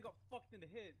 Oh, Dan got fucked in the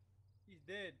head. He's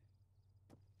dead.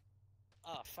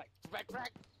 Ah, fuck. Right.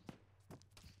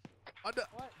 Ada.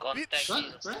 Contact What?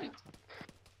 is. Right.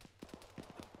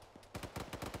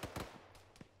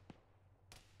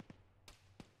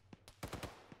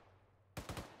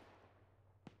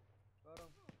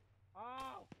 Barang.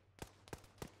 Ow!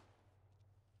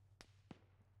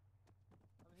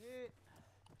 I'm hit.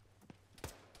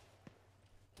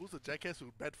 Who's the jackass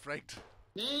who bad fragged?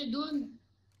 Hey, don't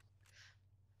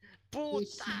Puta!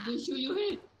 show your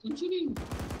head. I'm shooting.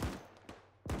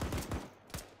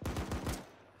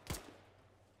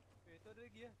 Eh, tu ada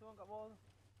lagi ya, tu orang kat bawah tu.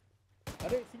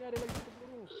 Adik, sini ada lagi satu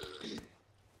peluru.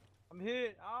 I'm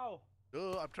hit. Ow!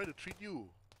 I'm trying to treat you.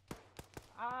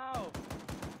 Ow!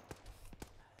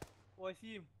 Oh, I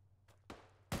see him.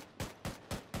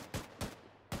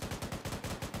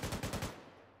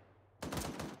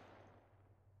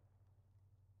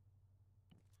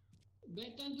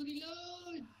 Bad time to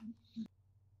reload.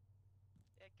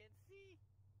 I can see.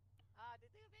 Ah,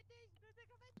 dia tengah bandage.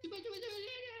 Cepat.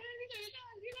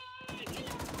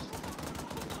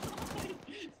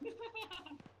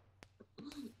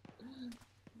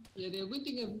 Ya, dia pun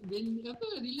tengah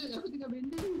reload. Aku tengah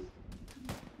bandage.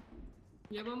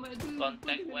 Yang mamat tu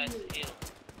Contact West Hill.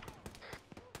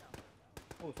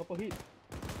 Oh, siapa hit?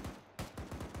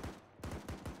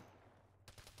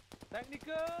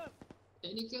 Technical,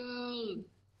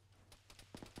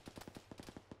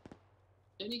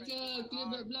 clear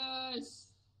back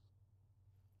blast.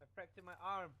 I fractured my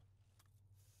arm.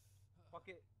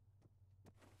 Fuck it.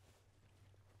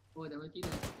 Oh, dah mati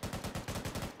dah.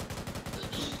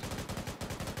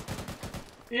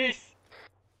 East.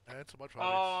 And so much for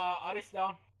Alex. Aris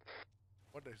down.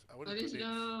 What is? Aris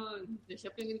down.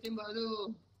 Siapa yang kena tembak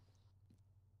tu?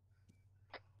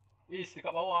 East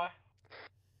dekat bawah.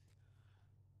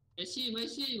 I see him.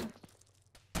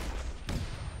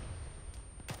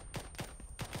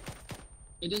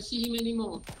 I don't see him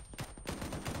anymore.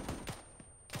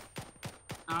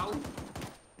 Ow.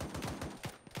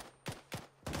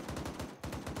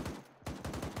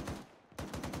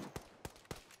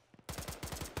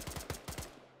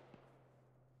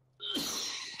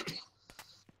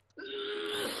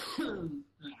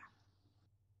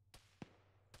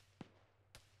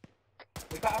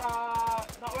 Dekat arah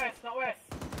northwest.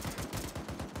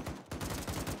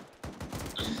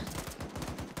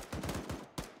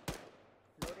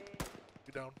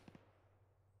 You down.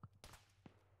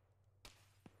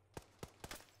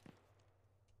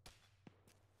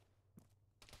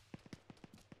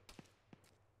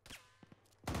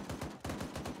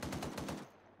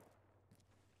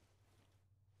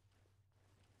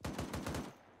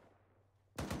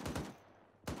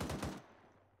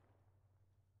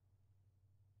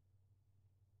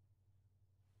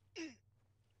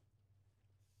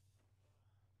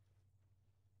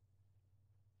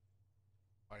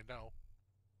 By now.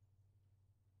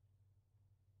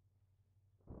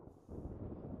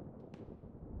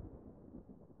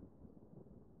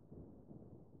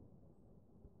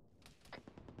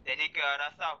 Technical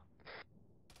arah south.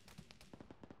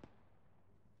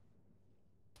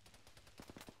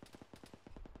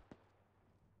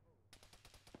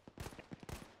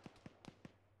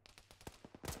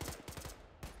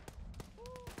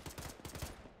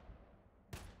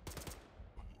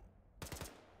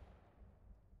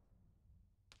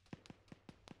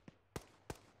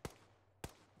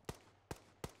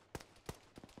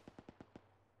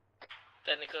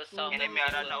 Technical south. Enemy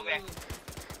arah northwest.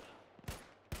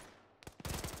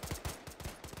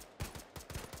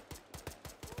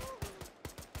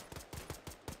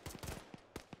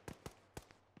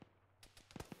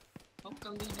 How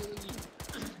come dia hidup lagi?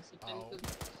 Setan ke?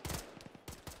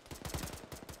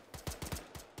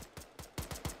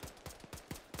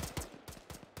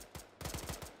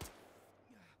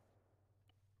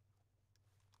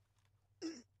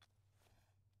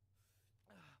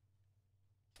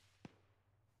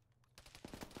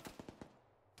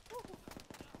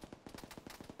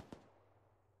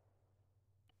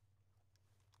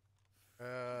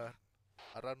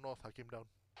 Arah north, Hakim down.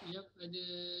 Yup,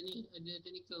 ada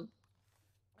technical.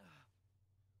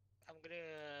 I'm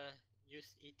gonna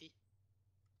use ET.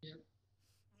 Yup.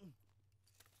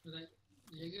 Alright,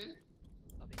 jaga.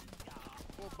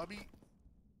 Oh, babi.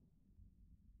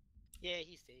 Yeah,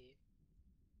 he's safe.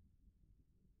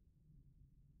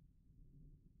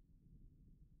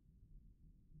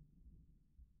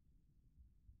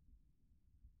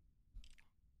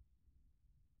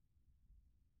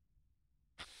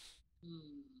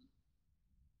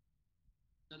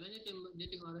 Salahnya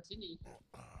dia tengok arah sini.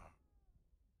 Ah,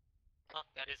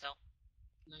 dah ada sound.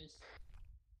 Nice.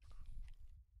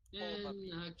 Oh, Dan babi.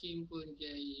 Hakim pun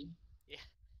KI. Yeah.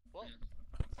 Well,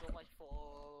 so much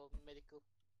for medical.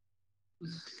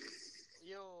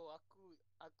 Yo, aku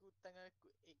tangan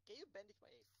aku. Can you bandage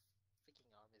my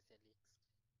freaking arms and legs?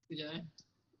 Sekejap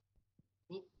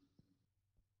Oh.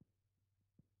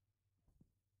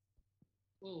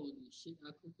 Holy shit,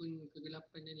 aku pun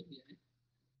kegelapan dah ni. Sekejap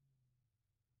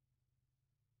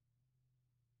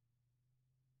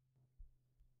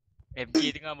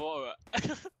MK tengah bawa tak?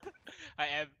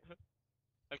 Hi M.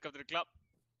 Welcome to the club.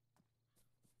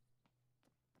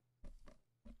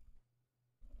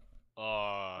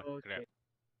 Oh, crap.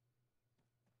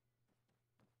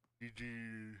 GG.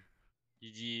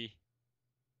 GG.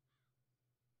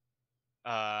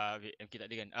 Wait, MK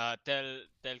tak ada kan?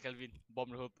 Tell Calvin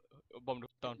bomb the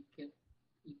town.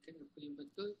 Ikan apa yang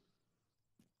betul?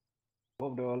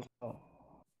 Bob the all-star.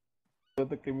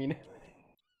 Total criminal.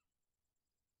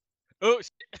 Oh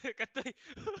shit, katai.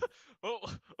 Oh.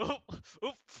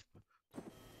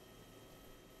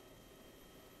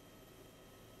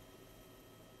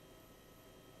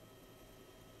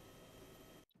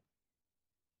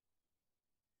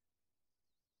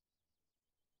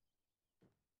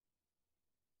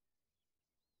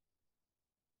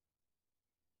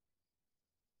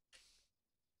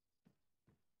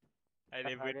 I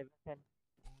never.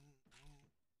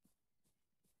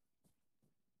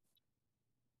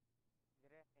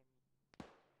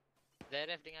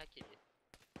 ZRF dengan Akid je.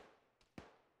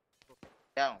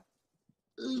 Down.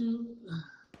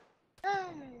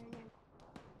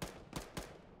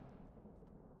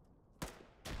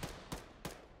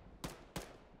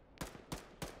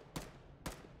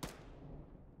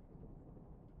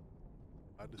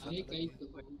 Ada satu Baik lagi. itu.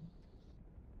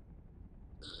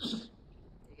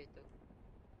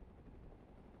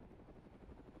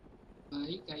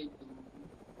 Baik itu.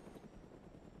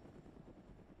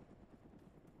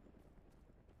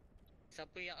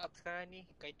 Siapa yang up sekarang ni?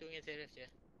 Kaito dengan ZRF je?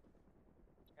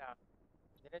 Ya.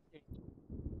 ZRF je.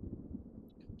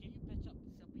 Can you patch up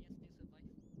siapa yang still survive?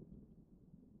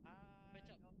 Patch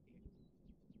up. No fear.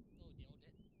 Oh, they all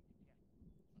dead? Yeah.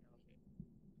 Okay.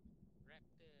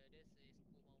 Raptor, this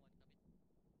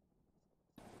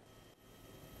is Puma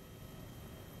 1 coming.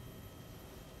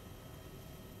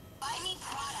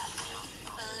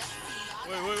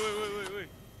 Woi.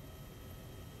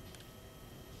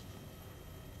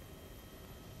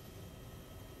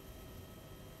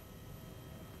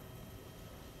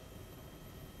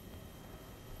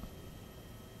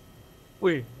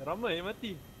 Weh, ramai yang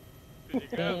mati.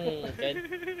 Kan.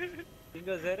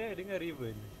 Tinggal Zara dengan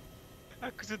Raven.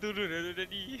 Aku seturun dah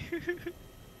tadi.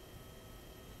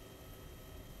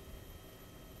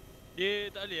 Dia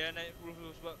tak boleh lah naik roof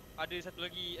tu sebab ada satu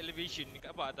lagi elevation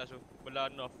dekat apa atas tu, belah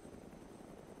north.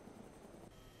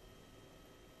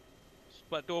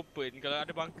 Sebab tu open, kalau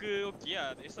ada bunker okey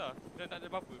lah, tak kisah. Kalau tak ada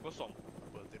apa-apa, kosong.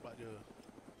 Tembak je.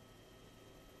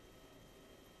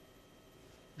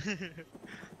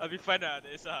 Habis fun lah,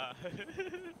 tak kisah.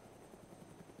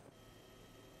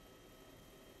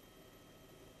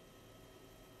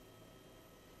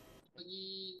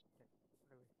 Bagi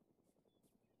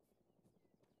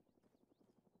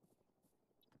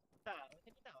Tak, macam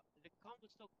ni tau. The count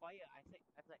was so quiet. I was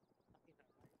like, something's not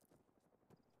right.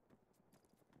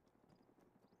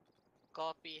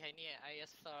 Copy, Hani,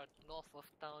 ISR north of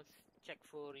towns. Check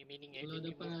for remaining kalau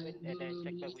enemy dapat movement and then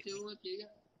check back with Malaysia me. mati kan?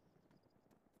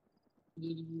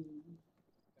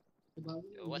 2000. Sebab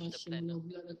What's the Mas plan now?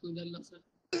 blood aku dah lost lah.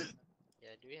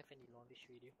 Yeah, do we have any longish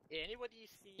video? Anybody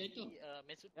see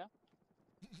Mensud? Dah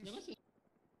masuk?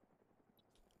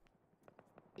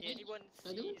 Anyone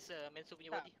sees Mensud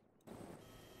punya body?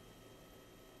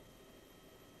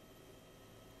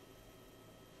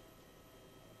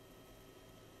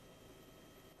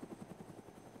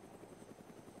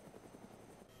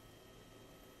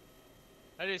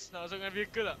 Haris, nak masuk dengan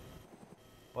vehicle tak?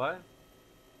 What?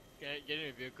 Get in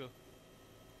a vehicle.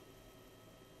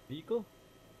 Vehicle?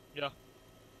 Yeah.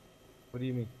 What do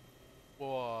you mean?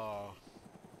 Wah.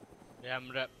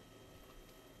 Damn rap.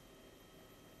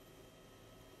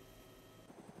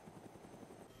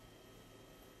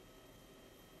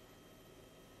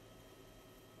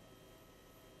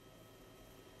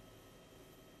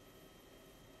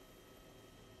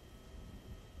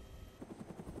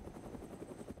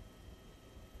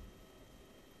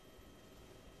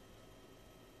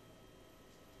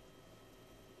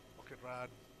 Okay, run.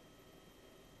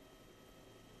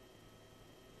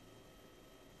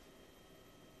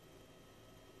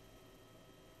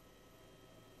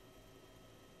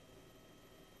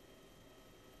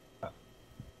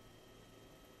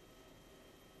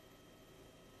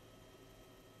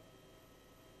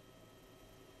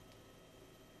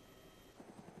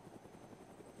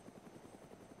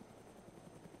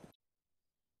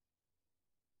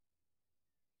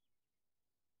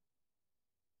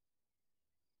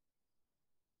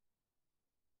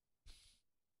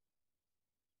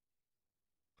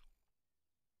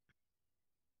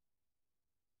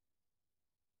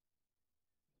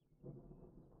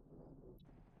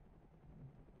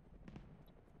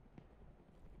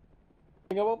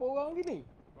 Dengan berapa orang gini?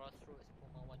 Crossroads,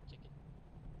 Puma 1, check in.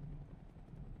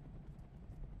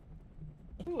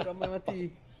 Ramai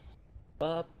mati.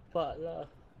 Bapak lah.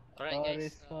 Alright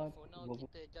guys, Arisan. for now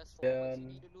kita just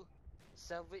form sini dulu.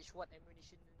 Salvage what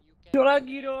ammunition you can. Jom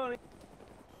lagi dong.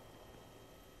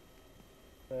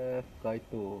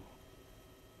 Kaito.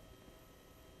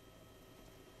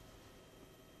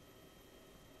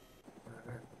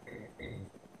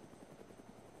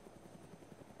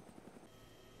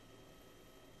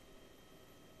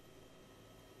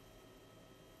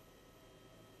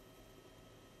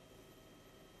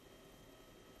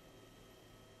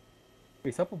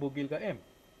 Siapa bogil kat M?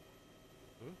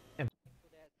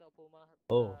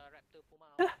 Oh. Raptor Puma.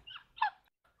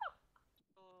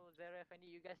 So Zaref, I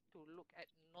need you guys to look at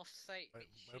north side.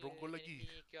 Make sure enemy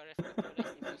QRF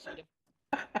neutralize if you see them.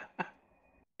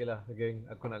 Okay lah, geng.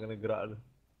 Aku nak kena gerak dulu.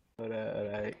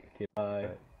 Alright. Okay,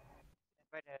 bye.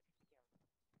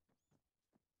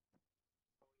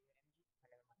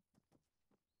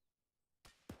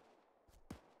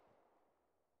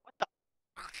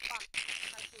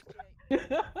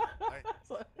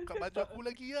 Buka baju aku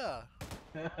lagi lah.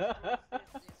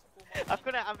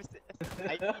 Aku nak ambil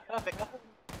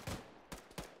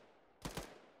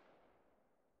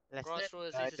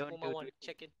Crossroads, this is Puma 1,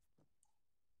 check in.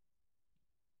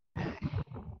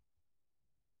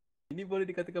 Ini boleh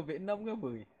dikatakan Vietnam ke apa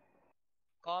ni?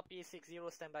 Copy 60,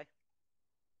 standby.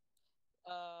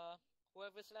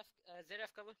 Whoever's left, Zaref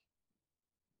cover.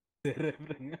 Zaref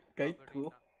dengan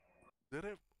Kaito.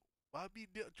 Zaref, babi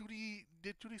dia curi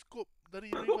scope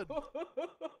dari Raven.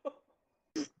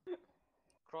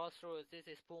 Crossroads, this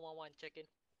is Puma 1, check in.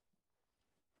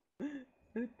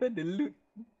 Itu ada loot.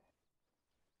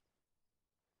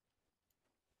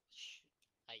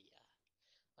 Ayah.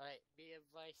 Alright, be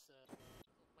advised,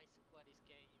 my squad is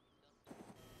carrying me down.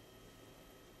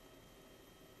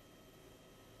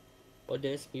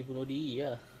 Order SP bunuh diri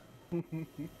lah.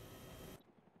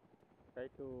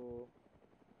 Kaito.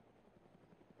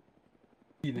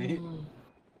 Ini.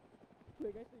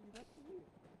 Wait guys, you must see.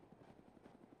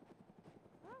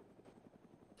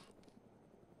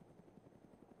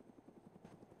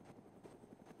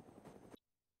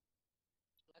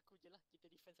 Aku je lah, kita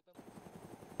defense sampai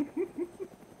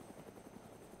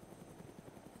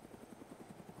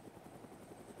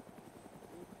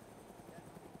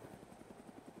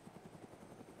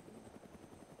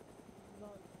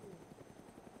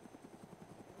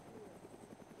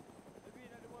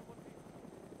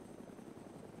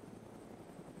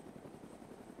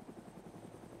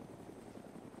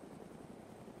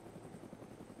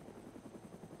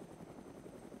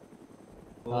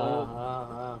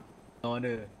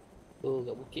Mana? Tu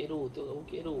kat bukit tu,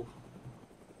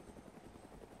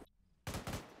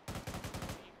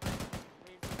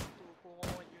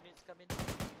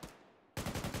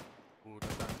 Oh,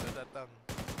 datang.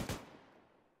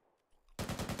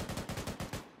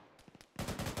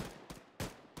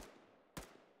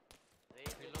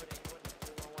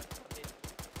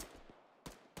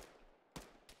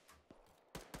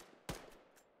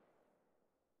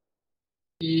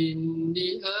 In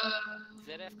the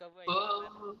Zaref cover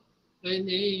of an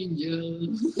angel.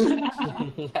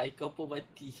 Hai kau pun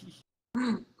mati.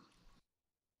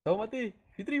 Kau mati?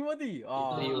 Fitri mati?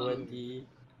 Fitri mati.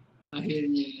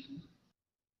 Akhirnya.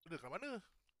 Udah kat mana?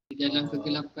 Di dalam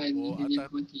kegelapan akhirnya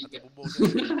aku mati juga.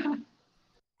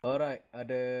 Alright,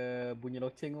 ada bunyi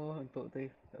loceng untuk tu.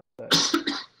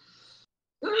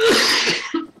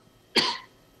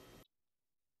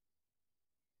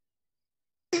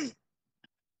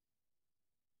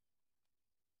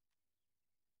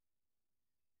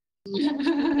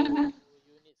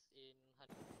 units in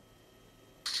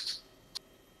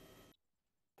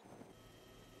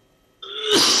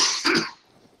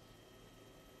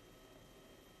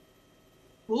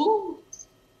Oh.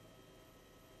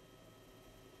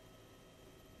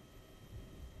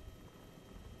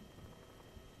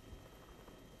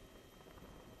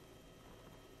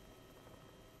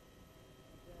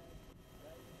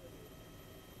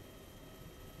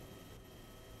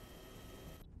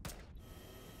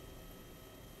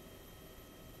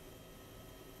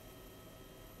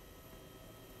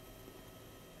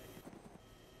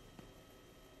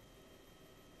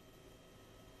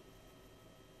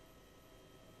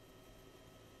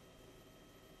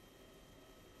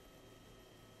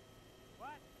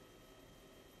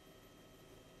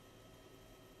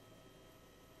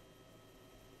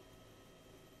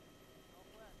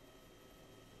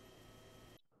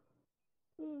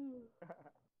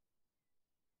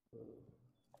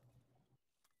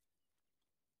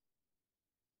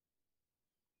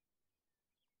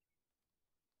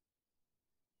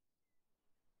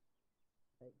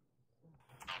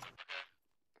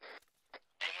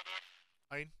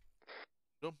 Fine.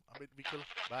 Jom, ambil vehicle.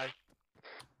 Bye.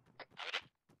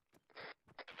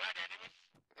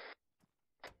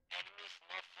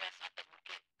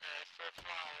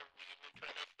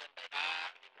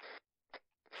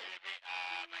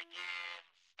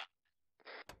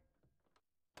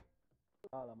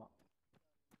 Alamak.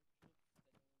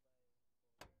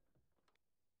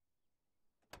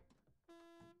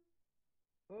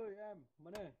 Oi, Am,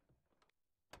 mana?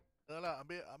 Alah,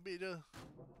 ambil je.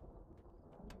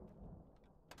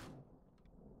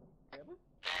 Apa?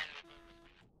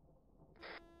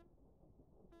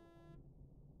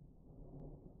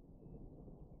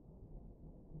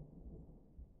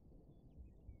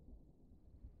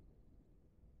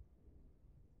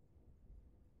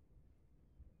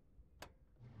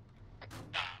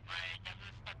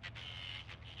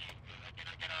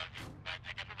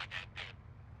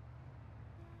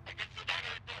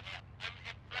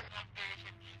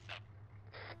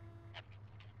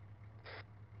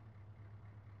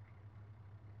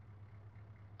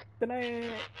 Kita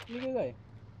naik ni ke guys?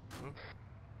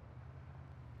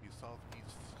 Di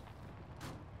southeast.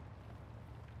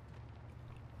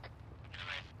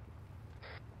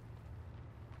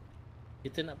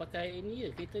 Kita nak pakai ni je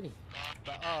kereta ni.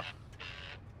 Tak ah.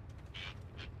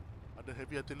 Ada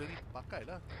heavy artillery,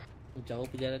 pakailah. Jauh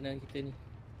perjalanan kita ni.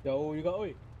 Jauh juga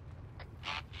oi.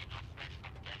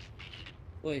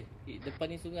 Oi, depan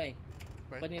ni sungai.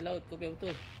 Depan ni laut, kau biar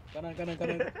betul. Kanan.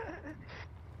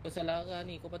 Kau salah arah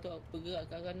ni, kau patut bergerak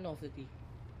ke arah north tadi.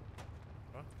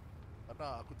 Tak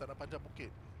nak, aku tak nak panjang bukit.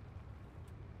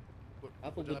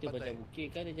 Apa betul panjang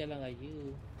bukit? Kan ada jalan raya.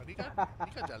 Ni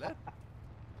kan jalan.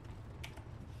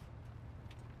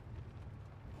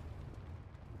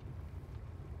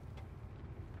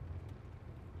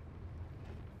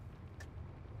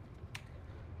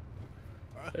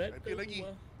 Nanti lagi.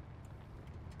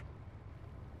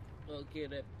 Okay,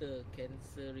 Raptor,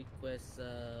 cancel request.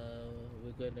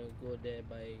 We're gonna go there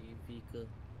by vehicle.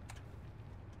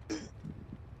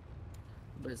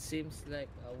 But seems like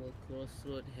our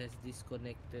crossroad has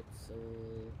disconnected, so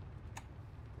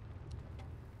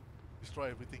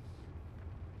destroy everything.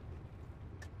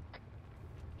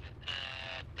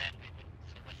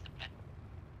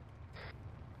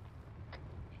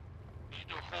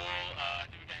 Itu whole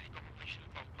ni we got any confirmation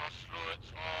from Crossroads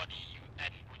or the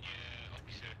UN punya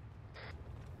officer.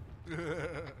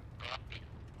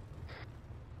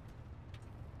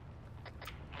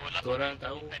 korang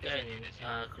tahu kan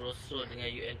Crossroad dengan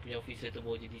UN punya officer tu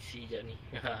bawa JDC sekejap ni.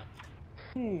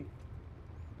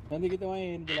 Nanti kita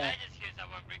main je lah. I just hear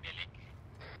someone break their leg.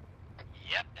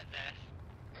 Yep, that's there.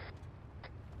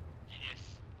 Genius.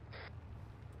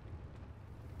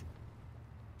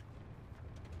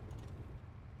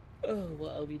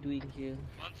 What are we doing here?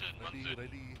 Monsoon.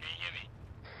 Ready. Can you hear me?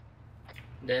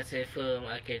 That's a firm,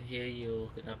 I can hear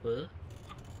you. Kenapa?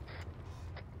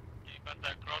 Okay,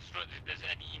 contact Crossroads if there's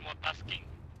any more tasking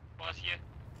for us here.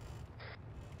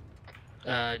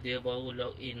 Dia baru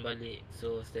log in balik,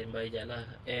 so standby je lah.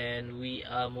 And we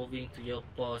are moving to your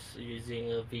post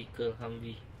using a vehicle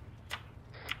Humvee.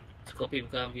 Copy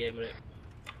bukan Humvee, Oumere.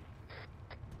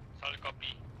 Solid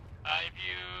copy. If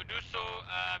you do so,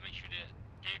 make sure that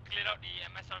can you clear out the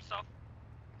MSR south?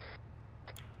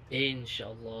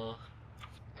 InsyaAllah.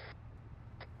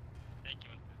 Thank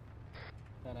you.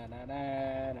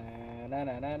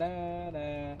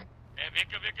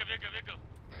 Vehicle.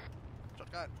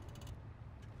 Shotgun.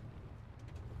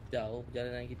 Jauh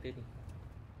perjalanan kita ni.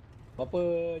 Berapa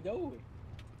jauh?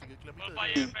 3 km. Full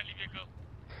fire, friendly vehicle.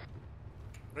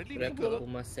 Friendly Berapa vehicle?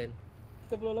 Pumasan?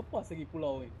 Kita belum lepas lagi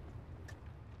pulau ni.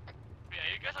 Wait,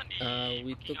 are you guys on the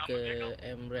We took a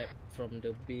MRAP from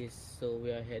the base, so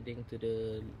we are heading to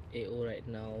the AO right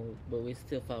now. But we're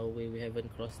still far away, we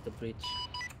haven't crossed the bridge.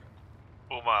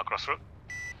 Oumere Crossroad.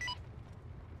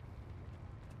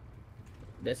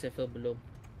 Dah safer belum?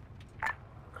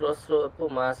 Crossroad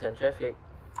Pumasan traffic.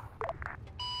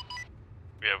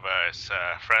 We have a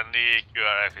friendly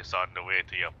QRF is on the way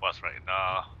to your post right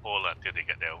now. Hold until they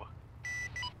get there. Over.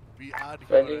 We are the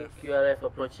Friendly QRF. QRF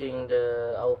approaching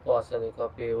the our post and the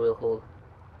copy will hold.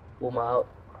 Puma out.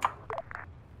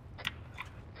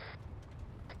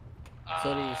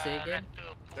 Sorry, say again?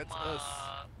 That's us.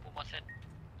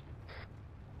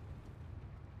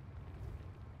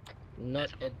 Not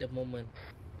at the moment.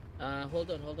 Hold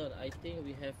on. I think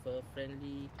we have a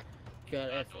friendly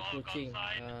QRF approaching.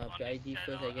 PID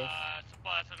first, I guess.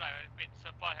 Support has arrived.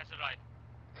 Support has arrived.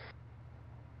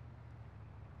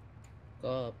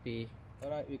 Copy.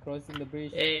 Alright, we crossing the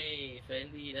bridge. Hey,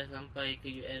 friendly dah sampai ke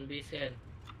UN base kan?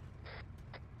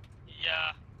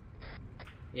 Ya.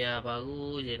 Ya,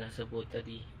 baru je nak sebut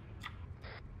tadi.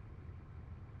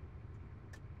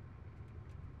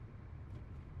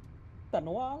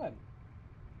 Tanoa kan?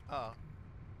 Ah.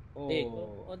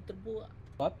 Oh. On turbo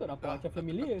Patut nampak macam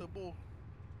familiar. Turbo.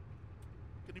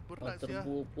 Kena on berat sia.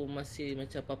 turbo pun masih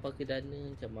macam papa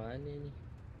kedana, macam mana ni?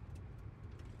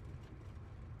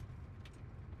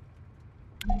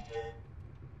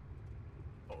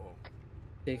 Oh.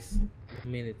 6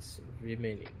 minutes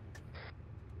remaining.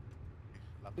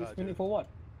 6 minutes for what?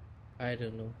 I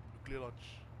don't know. Nuclear launch.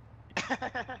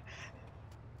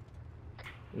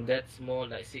 That's more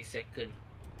like 6 seconds.